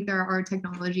don't think there are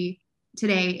technology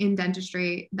today in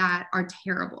dentistry that are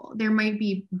terrible. There might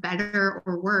be better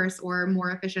or worse or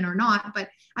more efficient or not, but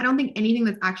I don't think anything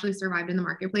that's actually survived in the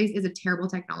marketplace is a terrible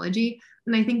technology.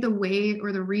 And I think the way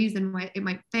or the reason why it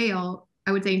might fail,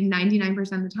 I would say 99%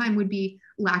 of the time, would be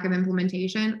lack of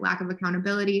implementation, lack of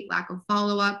accountability, lack of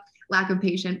follow-up, lack of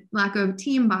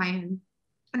team buy-in.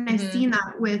 And I've seen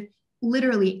that with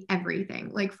literally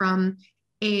everything, like from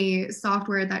a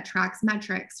software that tracks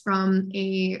metrics, from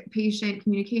a patient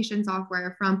communication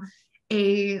software, from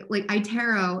a like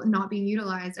iTero not being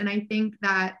utilized. And I think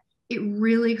that it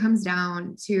really comes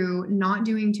down to not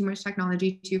doing too much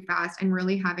technology too fast and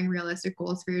really having realistic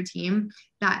goals for your team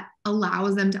that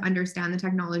allows them to understand the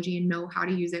technology and know how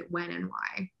to use it when and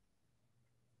why.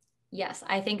 Yes,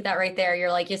 I think that right there,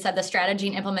 you're like you said, the strategy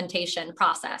and implementation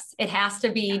process. It has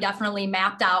to be definitely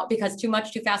mapped out, because too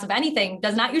much too fast of anything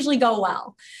does not usually go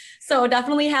well. So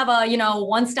definitely have a,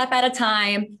 one step at a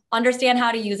time, understand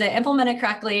how to use it, implement it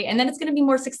correctly, and then it's going to be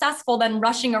more successful than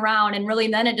rushing around. And really,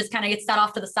 then it just kind of gets set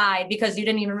off to the side because you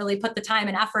didn't even really put the time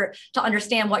and effort to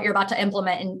understand what you're about to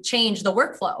implement and change the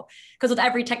workflow. Because with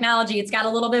every technology, it's got a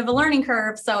little bit of a learning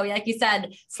curve. So like you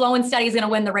said, slow and steady is going to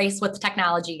win the race with the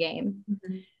technology game.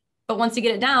 But once you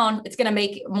get it down, it's going to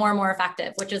make it more and more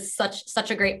effective, which is such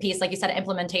a great piece, like you said,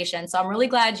 implementation. So I'm really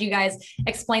glad you guys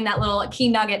explained that little key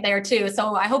nugget there too.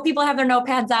 So I hope people have their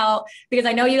notepads out, because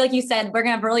I know you, like you said, we're going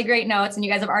to have really great notes, and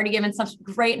you guys have already given some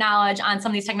great knowledge on some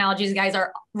of these technologies. You guys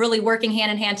are really working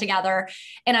hand in hand together.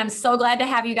 And I'm so glad to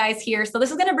have you guys here. So this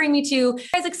is going to bring me to you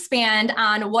guys expand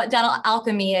on what Dental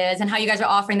Alchemy is and how you guys are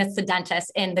offering this to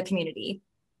dentists in the community.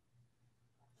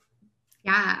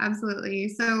 Yeah, absolutely.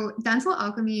 So Dental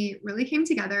Alchemy really came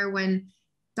together when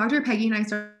Dr. Peggy and I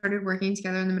started working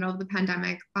together in the middle of the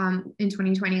pandemic in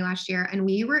 2020 last year, and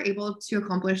we were able to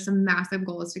accomplish some massive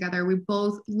goals together. We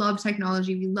both love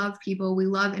technology. We love people. We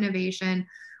love innovation.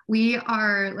 We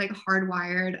are like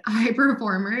hardwired high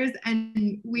performers,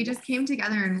 and we just came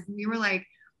together and we were like,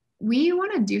 we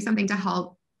want to do something to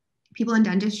help people in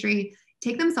dentistry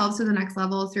take themselves to the next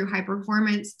level through high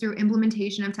performance, through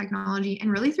implementation of technology,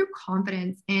 and really through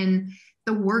confidence in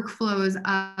the workflows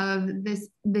of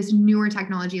this newer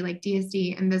technology like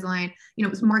DSD, Invisalign,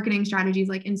 marketing strategies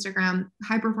like Instagram,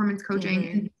 high performance coaching.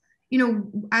 And,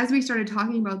 as we started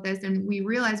talking about this and we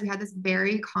realized we had this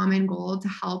very common goal to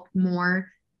help more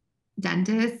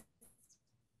dentists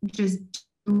just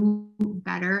do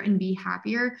better and be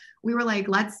happier, we were like,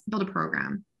 let's build a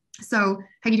program. So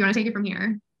Peggy, do you want to take it from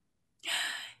here?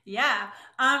 Yeah.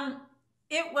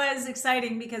 It was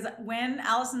exciting because when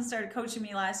Allison started coaching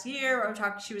me last year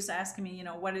she was asking me,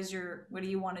 what do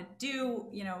you want to do,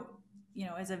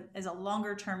 as a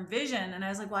longer term vision? And I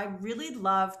was like, well, I really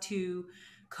love to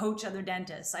coach other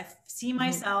dentists. I see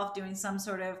myself doing some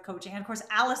sort of coaching. And of course,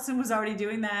 Allison was already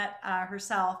doing that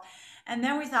herself. And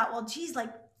then we thought, well, geez,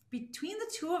 like between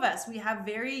the two of us, we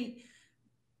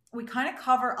kind of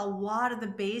cover a lot of the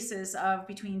basis of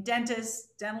between dentists,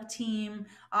 dental team,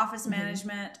 office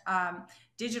management,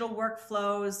 digital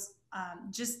workflows,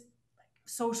 just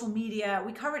social media.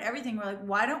 We covered everything. We're like,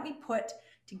 why don't we put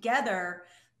together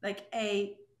like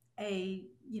an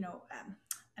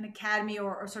academy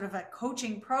or sort of a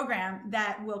coaching program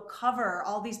that will cover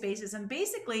all these bases and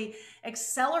basically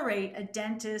accelerate a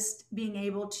dentist being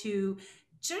able to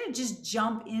sort of just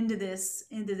jump into this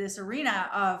arena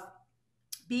of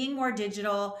being more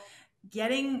digital,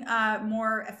 getting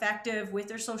more effective with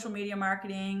their social media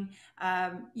marketing,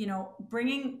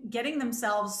 getting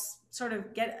themselves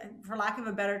for lack of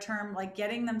a better term, like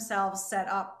getting themselves set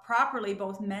up properly,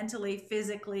 both mentally,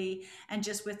 physically, and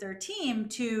just with their team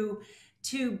to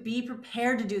be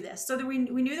prepared to do this. So that we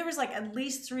knew there was like at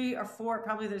least 3 or 4,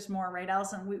 probably there's more, right,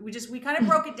 Allison? We kind of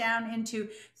broke it down into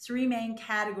 3 main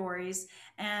categories.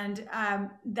 And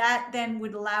that then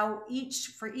would allow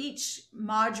for each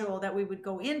module that we would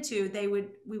go into,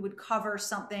 we would cover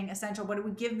something essential, but it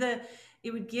would give the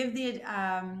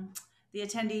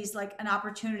attendees like an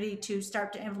opportunity to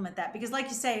start to implement that. Because like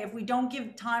you say, if we don't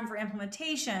give time for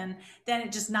implementation, then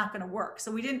it's just not going to work.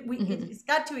 So it's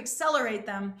got to accelerate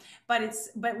them, but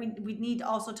we need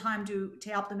also time to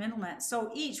help them implement.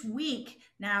 So each week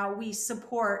now we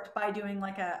support by doing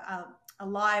like a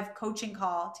live coaching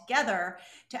call together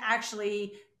to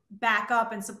actually back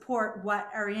up and support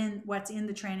what's in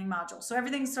the training module. So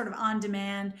everything's sort of on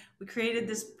demand. We created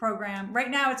this program.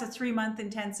 Right now it's a 3-month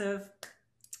intensive.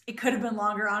 It could have been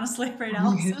longer, honestly, right,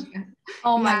 Allison?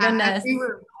 Oh my goodness.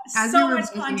 So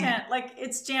much content, like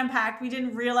it's jam-packed. We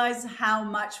didn't realize how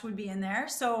much would be in there.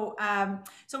 So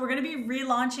we're going to be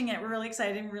relaunching it. We're really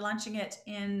excited. We're relaunching it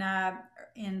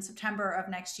in September of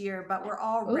next year, but we're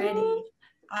already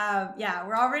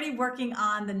we're already working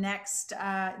on the next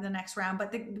round.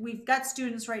 But we've got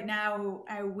students right now who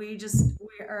we're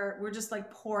just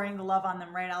like pouring the love on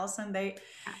them, right, Allison?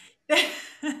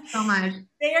 So much.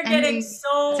 They are getting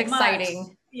so much. It's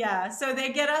exciting. Yeah. So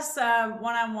they get us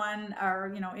one-on-one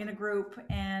or, in a group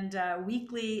and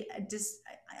weekly, just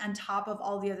on top of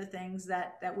all the other things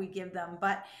that we give them.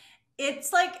 But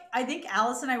it's like, I think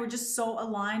Alice and I were just so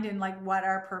aligned in like what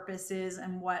our purpose is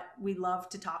and what we love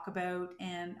to talk about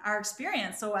and our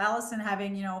experience. So Allison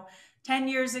having, 10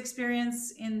 years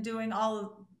experience in doing all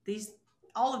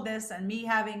of this, and me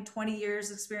having 20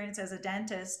 years experience as a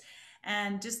dentist.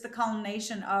 And just the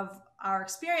culmination of our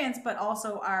experience, but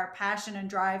also our passion and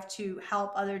drive to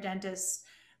help other dentists,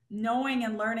 knowing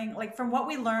and learning, like from what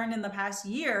we learned in the past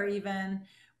year, even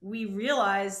we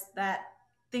realized that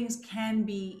things can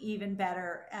be even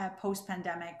better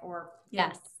post-pandemic or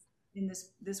in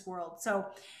this world. So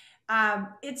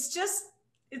it's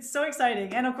so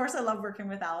exciting. And of course I love working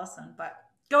with Allison, but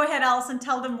go ahead, Allison,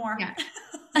 tell them more. Yeah.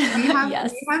 We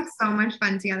have so much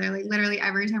fun together. Like literally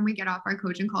every time we get off our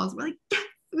coaching calls, we're like, yes,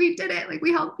 we did it. Like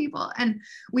we help people. And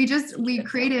we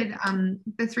created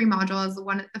the 3 modules.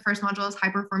 The first module is high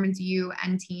performance you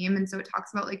and team. And so it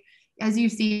talks about like, as you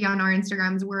see on our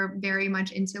Instagrams, we're very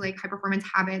much into like high performance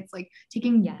habits, like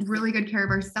taking really good care of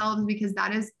ourselves, because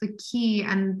that is the key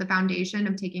and the foundation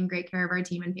of taking great care of our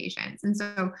team and patients. And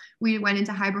so we went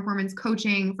into high performance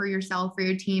coaching for yourself, for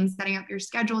your team, setting up your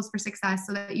schedules for success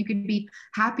so that you could be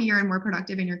happier and more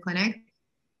productive in your clinic.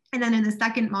 And then in the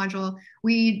second module,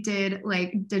 we did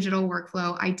like digital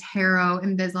workflow, iTero,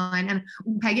 Invisalign, and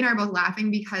Peggy and I are both laughing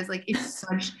because like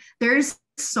there's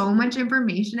so much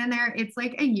information in there. It's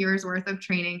like a year's worth of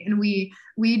training. And we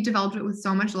developed it with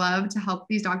so much love to help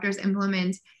these doctors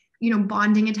implement,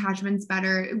 bonding attachments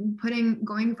better,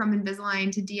 going from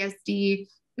Invisalign to DSD,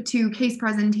 to case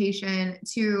presentation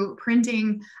to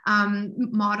printing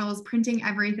models, printing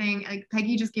everything. Like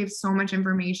Peggy just gave so much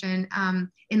information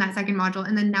in that second module.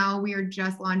 And then now we are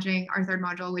just launching our third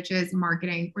module, which is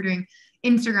marketing. We're doing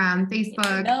Instagram,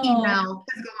 Facebook, email,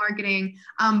 physical marketing,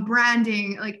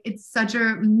 branding. Like it's such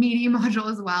a meaty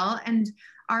module as well. And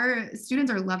our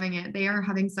students are loving it. They are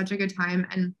having such a good time.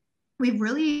 And we've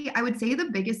really, I would say the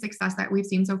biggest success that we've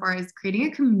seen so far is creating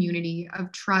a community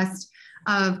of trust,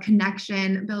 of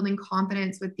connection, building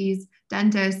confidence with these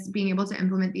dentists, being able to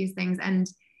implement these things. And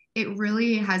it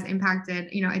really has impacted,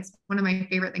 it's one of my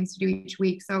favorite things to do each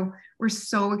week. So we're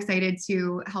so excited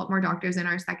to help more doctors in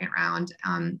our second round,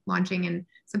 launching in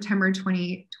September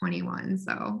 2021.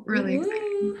 So really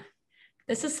exciting.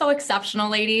 This is so exceptional,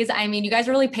 ladies. I mean, you guys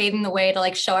are really paving the way to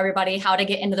like show everybody how to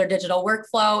get into their digital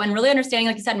workflow and really understanding,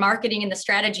 like you said, marketing and the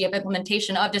strategy of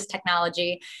implementation of this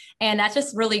technology. And that's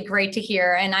just really great to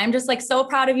hear. And I'm just like so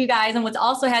proud of you guys, and what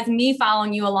also has me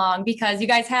following you along, because you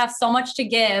guys have so much to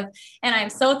give. And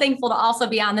I'm so thankful to also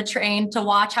be on the train to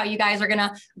watch how you guys are going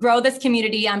to grow this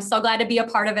community. I'm so glad to be a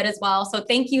part of it as well. So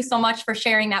thank you so much for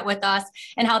sharing that with us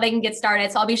and how they can get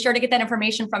started. So I'll be sure to get that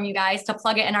information from you guys to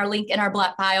plug it in our link in our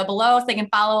bio below so they can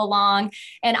follow along.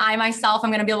 And I myself, I'm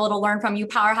going to be able to learn from you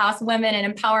powerhouse women and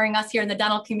empowering us here in the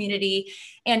dental community.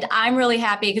 And I'm really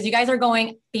happy because you guys are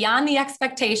going beyond the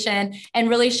expectation and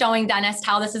really showing dentists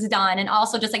how this is done. And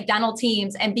also just like dental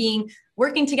teams and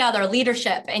working together,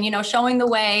 leadership, and, showing the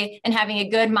way and having a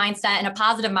good mindset and a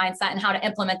positive mindset and how to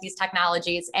implement these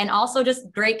technologies, and also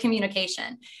just great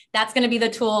communication. That's going to be the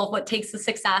tool of what takes the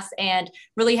success, and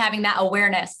really having that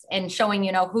awareness and showing,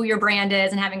 who your brand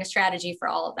is and having a strategy for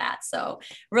all of that. So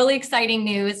really exciting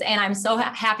news. And I'm so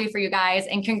happy for you guys,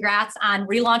 and congrats on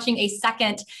relaunching a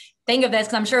second thing of this,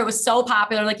 because I'm sure it was so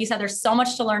popular. Like you said, there's so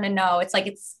much to learn and know. It's like,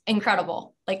 it's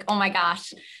incredible. Like, oh my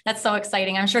gosh, that's so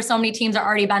exciting. I'm sure so many teams are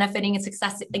already benefiting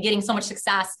and getting so much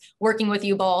success working with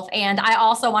you both. And I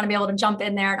also want to be able to jump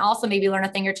in there and also maybe learn a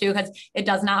thing or two, because it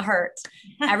does not hurt.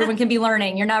 Everyone can be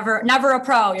learning. You're never a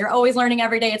pro. You're always learning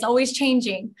every day. It's always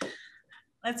changing.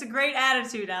 That's a great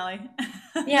attitude, Allie.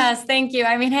 Yes, thank you.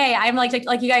 I mean, hey, I'm like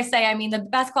you guys say, I mean, the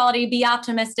best quality, be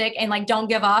optimistic and like, don't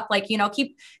give up. Like,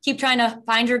 keep trying to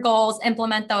find your goals,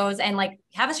 implement those, and like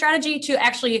have a strategy to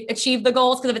actually achieve the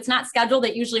goals. Because if it's not scheduled,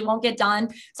 it usually won't get done.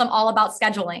 So I'm all about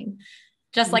scheduling.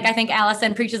 Just like I think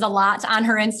Allison preaches a lot on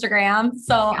her Instagram.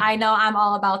 So I know I'm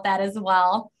all about that as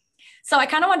well. So I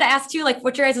kind of wanted to ask you, like,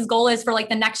 what your guys' goal is for like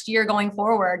the next year going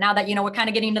forward, now that, we're kind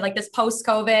of getting into like this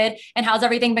post-COVID, and how's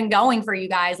everything been going for you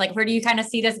guys? Like, where do you kind of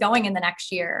see this going in the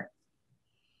next year?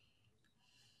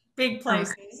 Big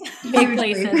places. Big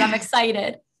places. I'm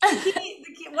excited.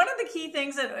 One of the key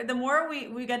things that the more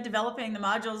we got developing the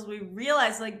modules, we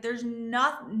realized like there's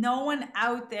no one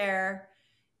out there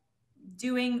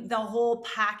doing the whole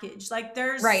package. Like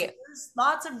there's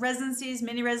lots of residencies,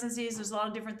 mini residencies. There's a lot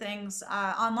of different things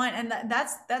online. And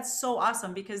that's so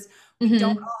awesome, because we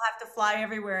don't all have to fly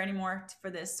everywhere anymore for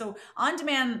this. So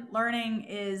on-demand learning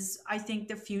is, I think,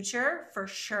 the future for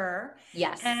sure.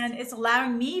 Yes. And it's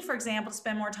allowing me, for example, to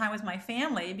spend more time with my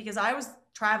family, because I was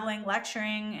traveling,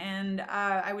 lecturing, and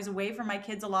I was away from my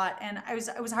kids a lot, and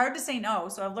it was hard to say no.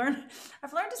 So I've learned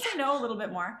to say no a little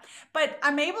bit more, but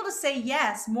I'm able to say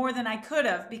yes more than I could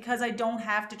have, because I don't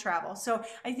have to travel. So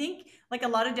I think like a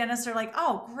lot of dentists are like,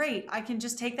 oh, great, I can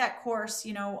just take that course,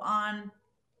 on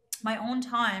my own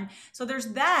time. So there's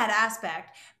that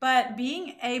aspect, but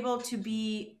being able to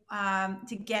be,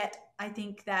 to get, I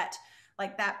think that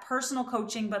like that personal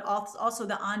coaching, but also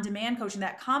the on-demand coaching,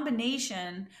 that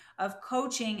combination of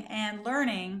coaching and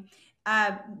learning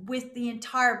with the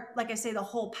entire, like I say, the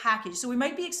whole package. So we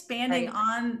might be expanding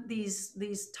on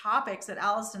these topics that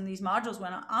Allison, these modules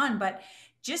went on, but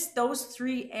just those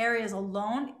three areas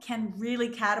alone can really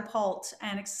catapult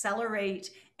and accelerate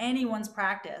anyone's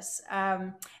practice.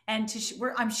 And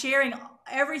I'm sharing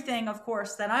everything, of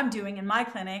course, that I'm doing in my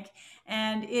clinic.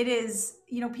 And it is,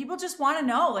 people just want to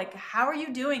know, like, how are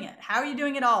you doing it? How are you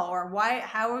doing it all? Or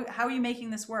how are you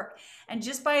making this work? And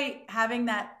just by having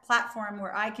that platform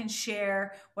where I can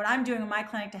share what I'm doing in my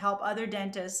clinic to help other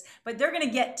dentists, but they're going to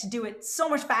get to do it so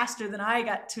much faster than I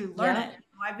got to learn it.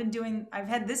 I've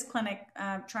had this clinic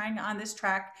trying on this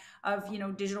track of,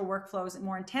 digital workflows and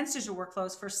more intense digital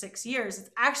workflows for 6 years. It's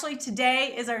actually,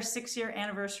 today is our 6-year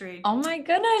anniversary. Oh my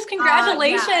goodness.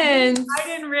 Congratulations. I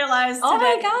didn't realize today, oh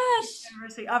my gosh,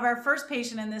 anniversary of our first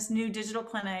patient in this new digital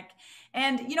clinic.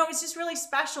 And, you know, it's just really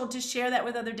special to share that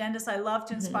with other dentists. I love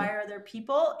to inspire other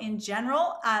people in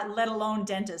general, let alone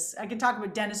dentists. I can talk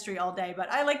about dentistry all day, but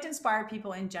I like to inspire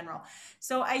people in general.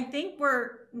 So I think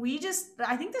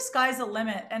I think the sky's the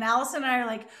limit. And Allison and I are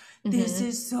like, this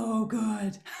is so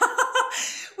good.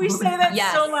 We say that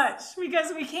so much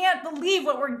because we can't believe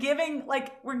what we're giving.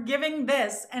 Like, we're giving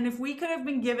this. And if we could have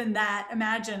been given that,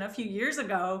 imagine a few years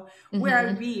ago where I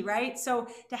would be, right? So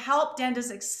to help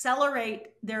dentists accelerate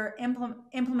their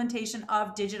implementation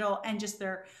of digital and just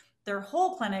their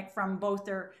whole clinic, from both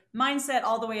their mindset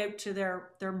all the way out to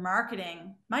their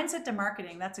marketing, mindset to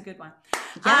marketing. That's a good one.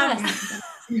 Yes.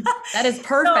 That is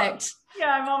perfect. So,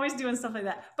 yeah, I'm always doing stuff like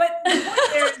that. But the point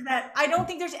there is that I don't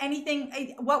think there's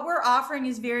anything, what we're offering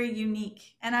is very unique.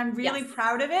 And I'm really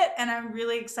proud of it. And I'm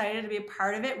really excited to be a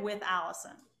part of it with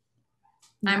Allison.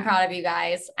 I'm proud of you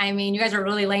guys. I mean, you guys are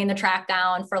really laying the track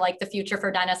down for like the future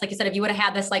for dentists. Like you said, if you would have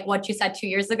had this, like what you said 2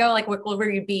 years ago, like where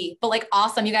would you be? But like,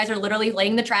 awesome. You guys are literally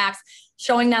laying the tracks,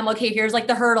 showing them, okay, here's like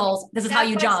the hurdles. This is how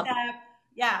you jump.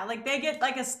 Yeah. Like they get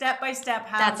like a step-by-step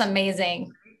how. That's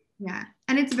amazing. Yeah.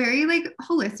 And it's very like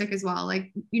holistic as well.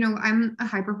 Like, you know, I'm a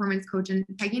high performance coach, and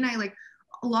Peggy and I, like,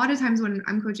 a lot of times when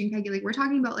I'm coaching Peggy, like we're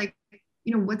talking about like,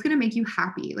 you know, what's going to make you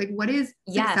happy? Like, what is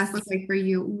success look like for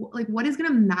you? Like, what is going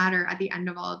to matter at the end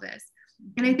of all of this?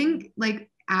 And I think like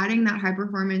adding that high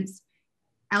performance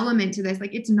element to this,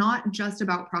 like, it's not just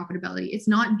about profitability. It's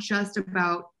not just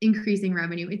about increasing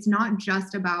revenue. It's not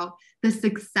just about the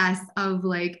success of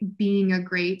like being a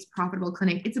great profitable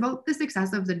clinic. It's about the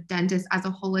success of the dentist as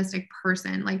a holistic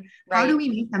person. Like, how do we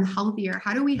make them healthier?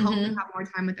 How do we help them have more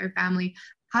time with their family?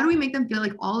 How do we make them feel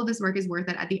like all of this work is worth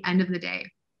it at the end of the day?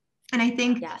 And I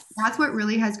think that's what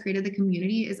really has created the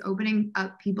community, is opening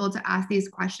up people to ask these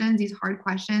questions, these hard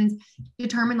questions,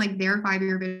 determine like their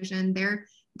 5-year vision, their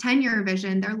 10-year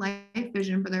vision, their life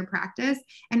vision for their practice,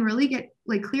 and really get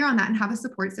like clear on that and have a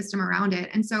support system around it.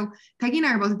 And so Peggy and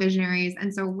I are both visionaries.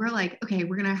 And so we're like, okay,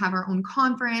 we're going to have our own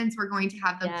conference. We're going to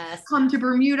have them come to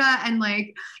Bermuda and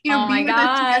like, you know, be with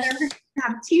us together,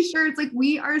 have t-shirts. Like,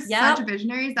 we are such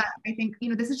visionaries that I think, you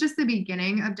know, this is just the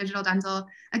beginning of Digital Dental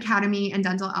Academy and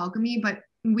Dental Alchemy, but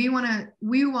we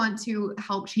want to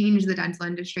help change the dental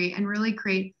industry and really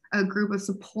create a group of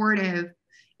supportive,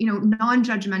 you know,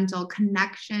 non-judgmental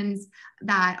connections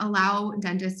that allow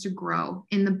dentists to grow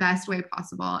in the best way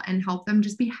possible and help them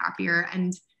just be happier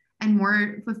and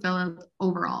more fulfilled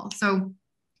overall. So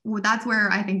that's where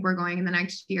I think we're going in the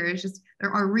next year, is just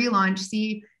our relaunch,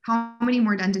 see how many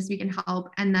more dentists we can help.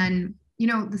 And then, you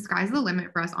know, the sky's the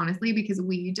limit for us, honestly, because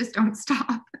we just don't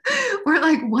stop. We're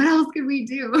like, what else could we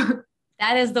do?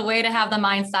 That is the way to have the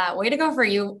mindset. Way to go for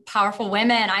you, powerful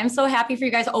women. I'm so happy for you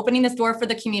guys opening this door for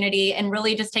the community and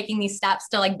really just taking these steps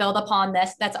to like build upon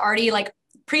this. That's already like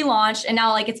pre-launched. And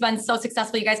now like it's been so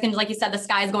successful. You guys can, like you said, the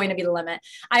sky is going to be the limit.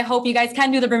 I hope you guys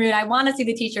can do the Bermuda. I want to see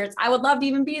the t-shirts. I would love to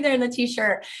even be there in the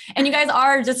t-shirt. And you guys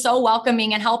are just so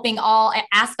welcoming and helping all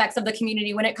aspects of the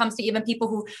community when it comes to even people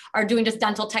who are doing just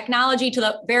dental technology to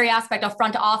the very aspect of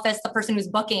front office, the person who's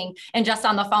booking and just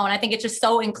on the phone. I think it's just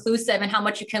so inclusive and how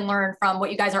much you can learn from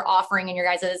what you guys are offering in your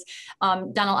guys'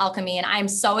 Dental Alchemy. And I'm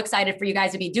so excited for you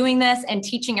guys to be doing this and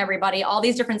teaching everybody all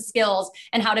these different skills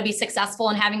and how to be successful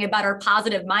and having a better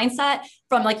positive mindset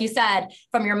from, like you said,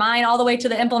 from your mind all the way to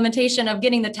the implementation of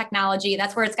getting the technology.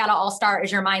 That's where it's got to all start,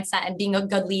 is your mindset and being a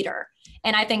good leader.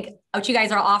 And I think what you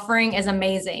guys are offering is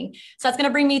amazing. So that's going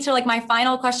to bring me to like my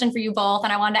final question for you both.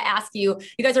 And I wanted to ask you,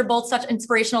 you guys are both such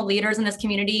inspirational leaders in this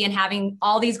community and having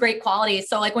all these great qualities.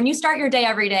 So like when you start your day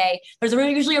every day, there's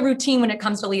usually a routine when it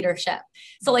comes to leadership.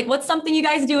 So like, what's something you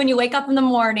guys do when you wake up in the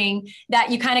morning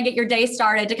that you kind of get your day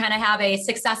started to kind of have a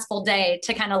successful day,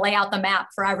 to kind of lay out the map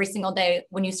for every single day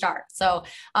when you start? So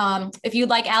if you'd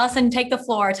like, Allison, take the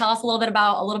floor, tell us a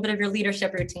little bit of your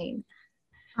leadership routine.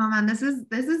 Oh man, this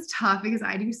is tough because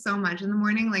I do so much in the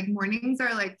morning. Like, mornings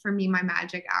are like, for me, my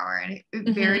magic hour, and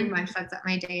it very much sets up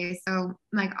my day. So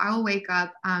like, I'll wake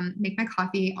up, make my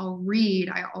coffee, I'll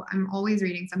read. I'm always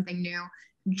reading something new,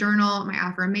 journal my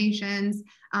affirmations,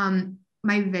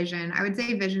 my vision. I would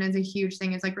say vision is a huge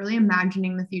thing. It's like really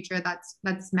imagining the future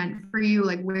that's meant for you.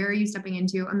 Like, where are you stepping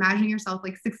into? Imagining yourself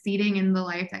like succeeding in the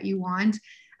life that you want.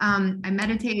 I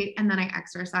meditate, and then I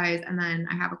exercise, and then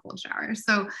I have a cold shower.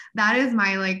 So that is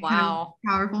my like kind of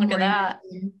powerful morning. Look at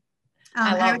that.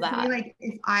 I would say, like,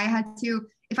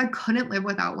 if I couldn't live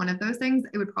without one of those things,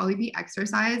 it would probably be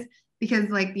exercise, because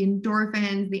like the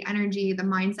endorphins, the energy, the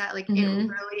mindset, like it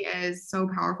really is so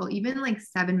powerful. Even like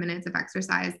 7 minutes of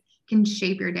exercise can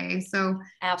shape your day. So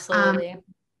absolutely.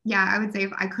 Yeah, I would say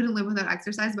if I couldn't live without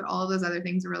exercise, but all of those other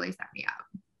things really set me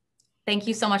up. Thank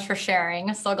you so much for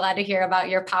sharing. So glad to hear about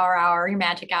your power hour, your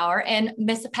magic hour. And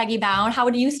Miss Peggy Bown, how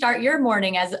do you start your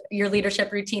morning as your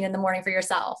leadership routine in the morning for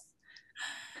yourself?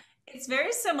 It's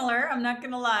very similar. I'm not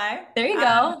going to lie. There you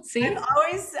go. See,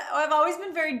 I've always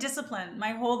been very disciplined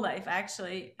my whole life,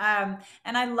 actually. And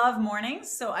I love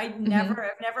mornings, so I've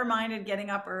never minded getting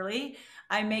up early.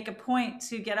 I make a point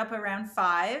to get up around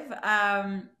 5.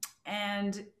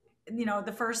 And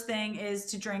the first thing is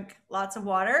to drink lots of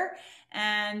water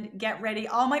and get ready.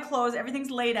 All my clothes, everything's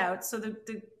laid out. So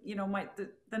the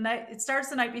night, it starts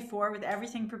the night before with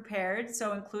everything prepared.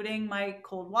 So including my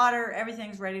cold water,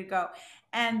 everything's ready to go.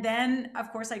 And then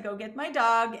of course I go get my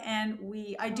dog and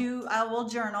I will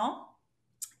journal.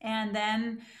 And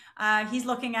then he's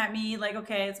looking at me like,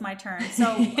 okay, it's my turn. So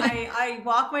I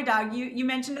walk my dog. You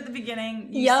mentioned at the beginning,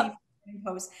 yep.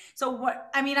 Post. So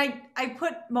I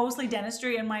put mostly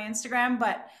dentistry in my Instagram,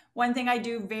 but one thing I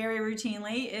do very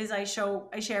routinely is I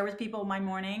share with people my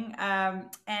morning,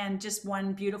 and just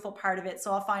one beautiful part of it.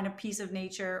 So I'll find a piece of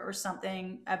nature or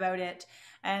something about it,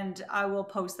 and I will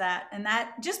post that. And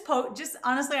that just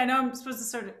honestly, I know I'm supposed to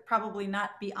sort of probably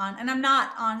not be on, and I'm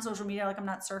not on social media, like I'm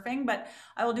not surfing, but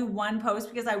I will do one post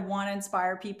because I want to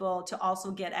inspire people to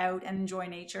also get out and enjoy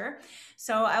nature.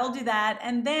 So I will do that.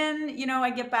 And then, I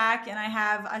get back and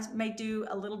I may do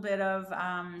a little bit of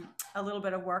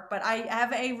work, but I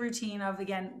have a routine of,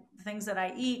 again, things that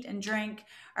I eat and drink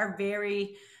are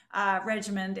very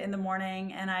regimented in the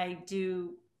morning, and I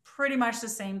do pretty much the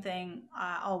same thing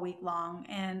all week long.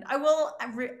 And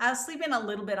I'll sleep in a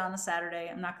little bit on a Saturday,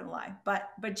 I'm not gonna lie,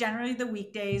 but generally the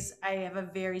weekdays I have a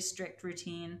very strict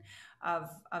routine of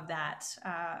that,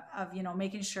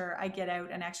 making sure I get out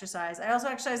and exercise. I also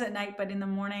exercise at night, but in the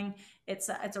morning it's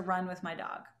a run with my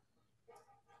dog.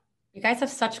 You guys have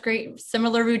such great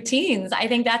similar routines. I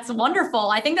think that's wonderful.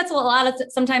 I think that's a lot of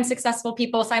sometimes successful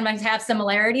people sometimes have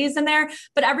similarities in there,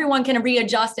 but everyone can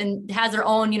readjust and has their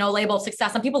own, label of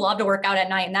success. Some people love to work out at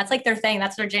night and that's like their thing.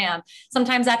 That's their jam.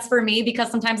 Sometimes that's for me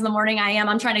because sometimes in the morning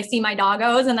I'm trying to see my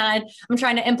doggos, and then I'm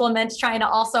trying to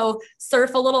also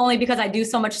surf a little, only because I do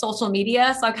so much social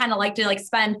media. So I kind of like to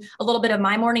spend a little bit of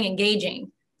my morning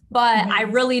engaging. But I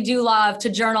really do love to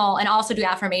journal and also do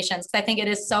affirmations. I think it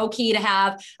is so key to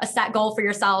have a set goal for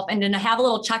yourself and to have a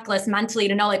little checklist mentally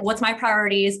to know what's my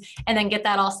priorities, and then get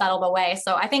that all settled away.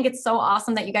 So I think it's so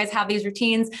awesome that you guys have these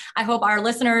routines. I hope our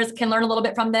listeners can learn a little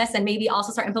bit from this and maybe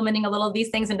also start implementing a little of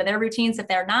these things into their routines if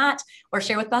they're not, or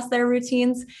share with us their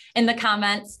routines in the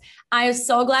comments. I am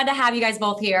so glad to have you guys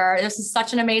both here. This is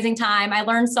such an amazing time. I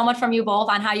learned so much from you both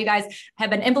on how you guys have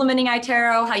been implementing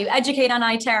iTero, how you educate on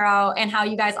iTero, and how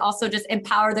you guys also just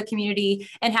empower the community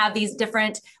and have these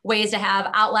different ways to have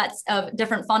outlets of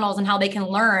different funnels and how they can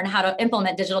learn how to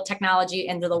implement digital technology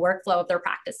into the workflow of their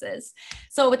practices.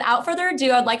 So without further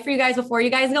ado, I'd like for you guys, before you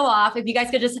guys go off, if you guys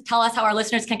could just tell us how our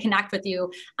listeners can connect with you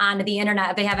on the internet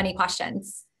if they have any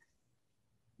questions.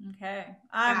 Okay.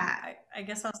 I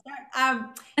guess I'll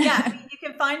start. You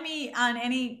can find me on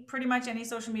pretty much any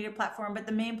social media platform, but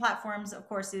the main platforms, of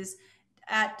course, is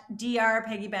at Dr.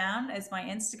 Peggy Bown is my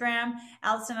Instagram.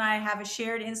 Allison and I have a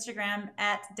shared Instagram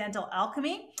at Dental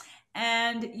Alchemy,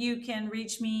 and you can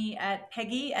reach me at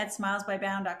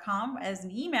peggy@smilesbybown.com as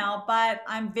an email, but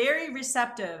I'm very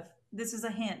receptive. This is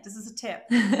a hint. This is a tip.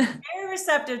 Very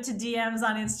receptive to DMs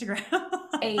on Instagram.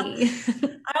 Hey.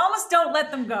 I almost don't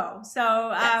let them go.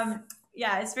 So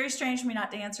it's very strange for me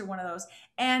not to answer one of those.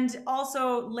 And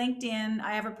also LinkedIn,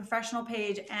 I have a professional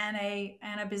page and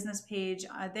a business page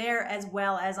there, as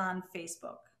well as on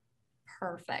Facebook.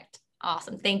 Perfect.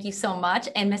 Awesome. Thank you so much.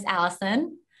 And Miss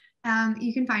Allison?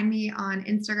 You can find me on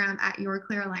Instagram at Your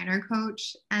Clear Aligner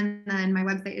Coach. And then my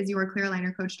website is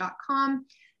yourclearalignercoach.com.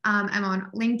 I'm on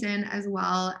LinkedIn as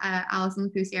well, Allison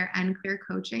Lecoussier and Clear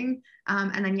Coaching.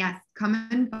 And then, yes, come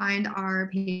and find our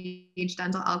page,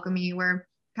 Dental Alchemy. We're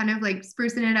kind of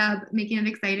sprucing it up, making it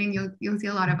exciting. You'll see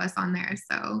a lot of us on there.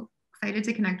 So excited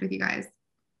to connect with you guys.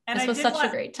 And this was such a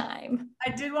great time.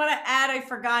 I did want to add, I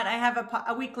forgot, I have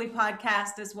a weekly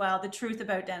podcast as well, The Truth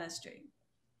About Dentistry.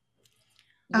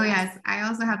 Oh, yes. I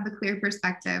also have the Clear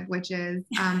Perspective, which is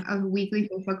a weekly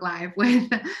Facebook Live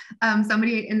with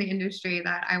somebody in the industry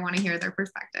that I want to hear their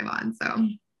perspective on. So,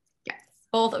 yes.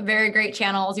 Both very great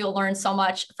channels. You'll learn so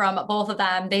much from both of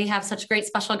them. They have such great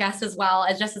special guests as well.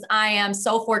 As just as I am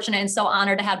so fortunate and so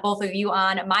honored to have both of you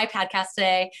on my podcast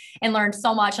today and learned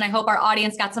so much. And I hope our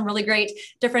audience got some really great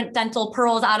different dental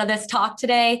pearls out of this talk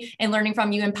today and learning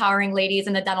from you empowering ladies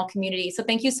in the dental community. So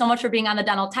thank you so much for being on the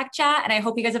Dental Tech Chat. And I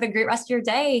hope you guys have a great rest of your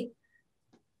day.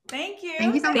 Thank you.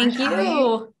 Thank you so much. Thank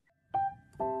you.